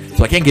sailing.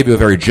 So I can't give you a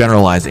very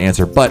generalized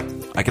answer, but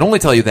I can only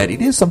tell you that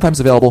it is sometimes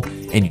available,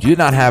 and you do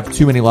not have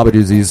too many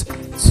Labadoozies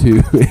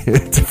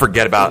to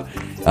forget about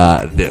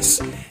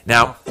this.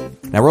 Now,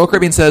 Royal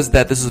Caribbean says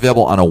that this is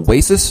available on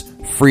Oasis,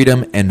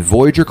 Freedom, and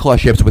Voyager class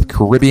ships with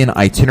Caribbean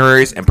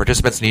itineraries, and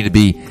participants need to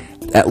be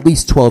at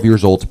least 12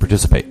 years old to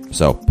participate.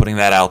 So putting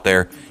that out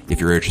there if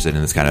you're interested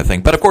in this kind of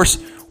thing. But of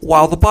course,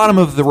 while the bottom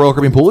of the Royal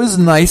Caribbean pool is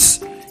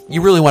nice,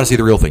 you really want to see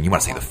the real thing. You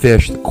want to see the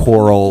fish, the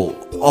coral,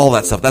 all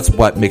that stuff. That's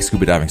what makes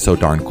scuba diving so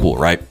darn cool,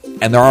 right?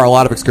 And there are a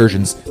lot of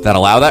excursions that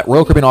allow that.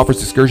 Royal Caribbean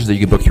offers excursions that you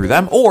can book through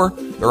them, or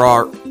there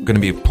are going to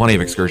be plenty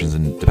of excursions,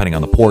 and depending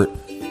on the port,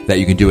 that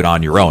you can do it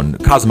on your own.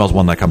 Cozumel's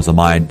one that comes to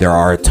mind. There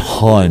are a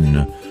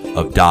ton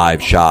of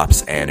dive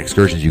shops and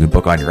excursions you can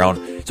book on your own.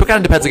 So it kind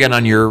of depends again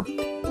on your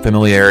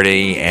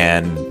familiarity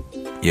and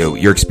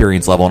your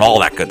experience level and all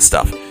that good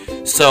stuff.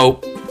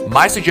 So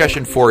my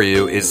suggestion for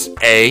you is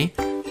A,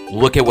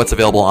 look at what's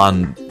available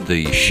on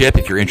the ship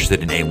if you're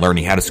interested in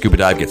learning how to scuba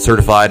dive, get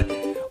certified,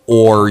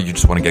 or you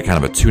just want to get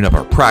kind of a tune-up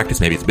or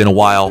practice. Maybe it's been a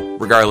while.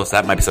 Regardless,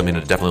 that might be something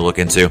to definitely look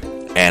into.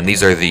 And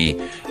these are the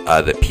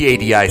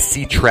PADI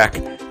Sea Trek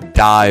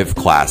dive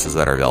classes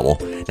that are available.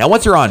 Now,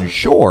 once you're on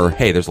shore,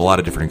 hey, there's a lot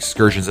of different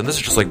excursions, and this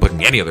is just like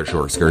booking any other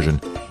shore excursion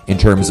in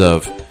terms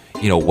of,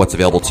 what's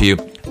available to you.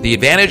 The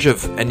advantage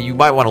of, and you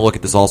might want to look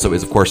at this also,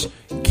 is, of course,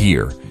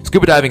 gear.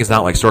 Scuba diving is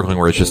not like snorkeling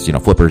where it's just,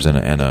 flippers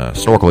and a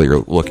snorkel you're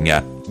looking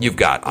at. You've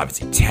got,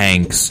 obviously,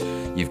 tanks.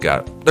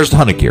 There's a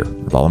ton of gear.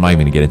 Well, I'm not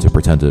even going to get into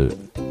pretend to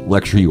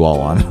lecture you all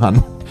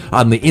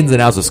on the ins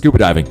and outs of scuba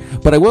diving.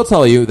 But I will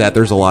tell you that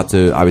there's a lot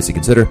to obviously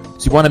consider.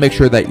 So you want to make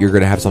sure that you're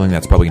going to have something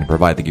that's probably going to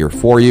provide the gear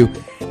for you.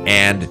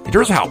 And in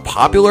terms of how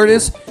popular it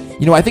is,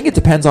 I think it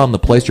depends on the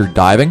place you're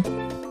diving.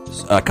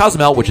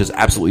 Cozumel, which is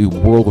absolutely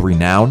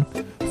world-renowned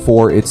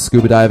for its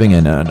scuba diving,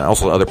 and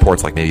also other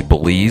ports like maybe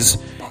Belize,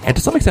 and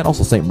to some extent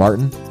also St.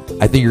 Martin,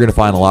 I think you're going to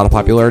find a lot of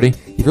popularity.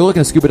 If you're looking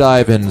to scuba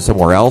dive in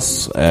somewhere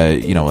else, a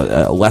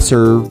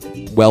lesser,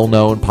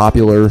 well-known,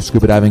 popular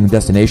scuba diving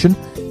destination,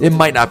 it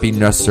might not be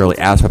necessarily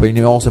as popular, and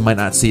you also might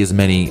not see as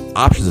many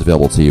options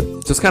available to you.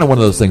 So it's kind of one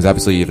of those things.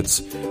 Obviously, if it's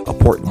a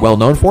port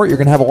well-known for it, you're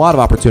going to have a lot of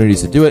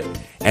opportunities to do it,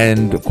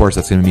 and of course,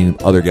 that's going to mean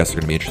other guests are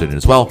going to be interested in it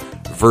as well,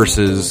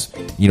 versus,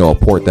 a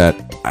port that,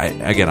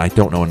 I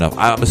don't know enough.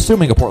 I'm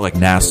assuming a port like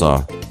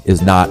Nassau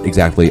is not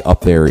exactly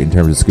up there in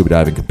terms of scuba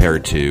diving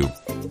compared to,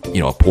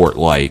 a port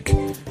like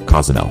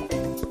Cozumel.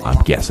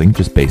 I'm guessing,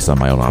 just based on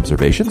my own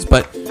observations,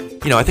 but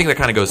I think that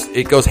kind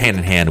of goes hand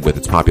in hand with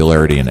its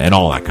popularity and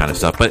all that kind of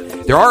stuff.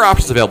 But there are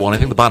options available, and I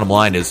think the bottom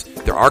line is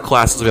there are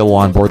classes available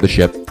on board the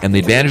ship, and the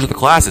advantage of the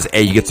class is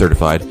A, you get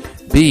certified,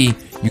 B,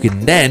 you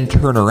can then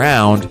turn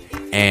around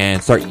and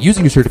start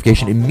using your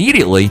certification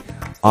immediately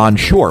on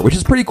shore, which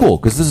is pretty cool,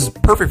 because this is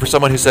perfect for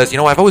someone who says,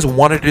 I've always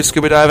wanted to do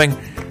scuba diving,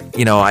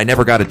 I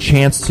never got a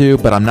chance to,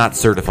 but I'm not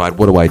certified,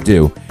 what do I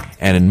do?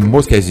 And in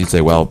most cases, you'd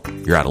say, well,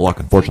 you're out of luck,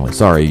 unfortunately.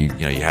 Sorry, you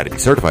had to be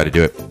certified to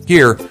do it.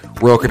 Here,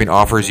 Royal Caribbean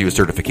offers you a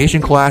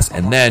certification class,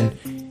 and then,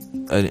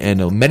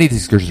 and many of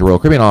these excursions Royal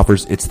Caribbean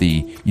offers, you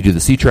do the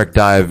Sea Trek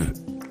dive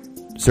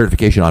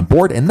certification on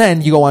board, and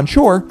then you go on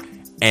shore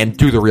and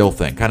do the real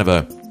thing. Kind of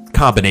a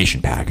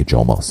combination package,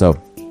 almost.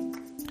 So,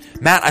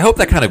 Matt, I hope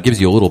that kind of gives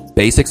you a little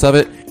basics of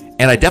it,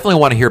 and I definitely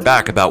want to hear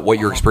back about what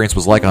your experience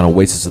was like on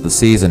Oasis of the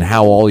Seas and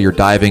how all your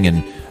diving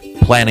and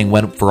planning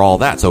went for all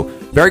that. So,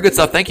 very good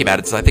stuff. Thank you, Matt.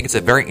 I think it's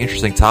a very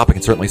interesting topic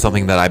and certainly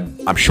something that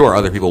I'm sure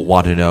other people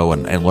want to know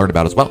and learn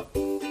about as well.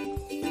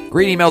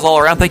 Great emails all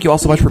around. Thank you all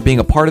so much for being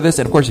a part of this.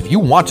 And, of course, if you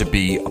want to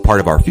be a part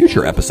of our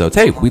future episodes,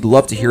 hey, we'd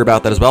love to hear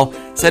about that as well.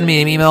 Send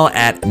me an email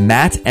at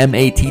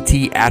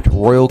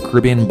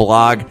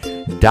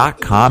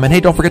matt@royalcaribbeanblog.com. And, hey,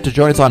 don't forget to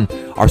join us on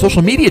our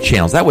social media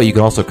channels. That way you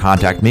can also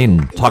contact me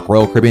and talk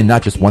Royal Caribbean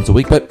not just once a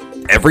week, but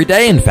every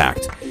day, in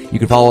fact. You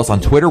can follow us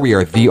on Twitter. We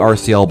are the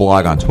RCL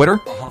Blog on Twitter.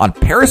 On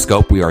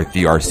Periscope, we are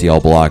the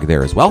RCL Blog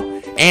there as well.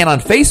 And on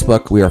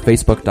Facebook, we are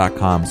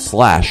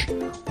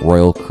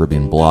facebook.com/Royal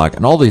Caribbean Blog.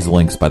 And all these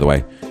links, by the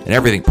way, and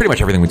everything, pretty much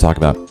everything we talk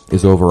about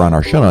is over on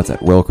our show notes at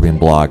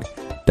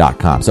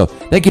RoyalCaribbeanBlog.com. So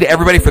thank you to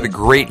everybody for the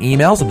great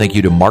emails, and thank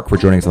you to Mark for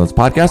joining us on this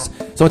podcast.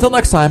 So until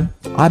next time,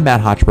 I'm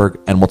Matt Hochberg,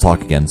 and we'll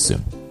talk again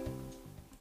soon.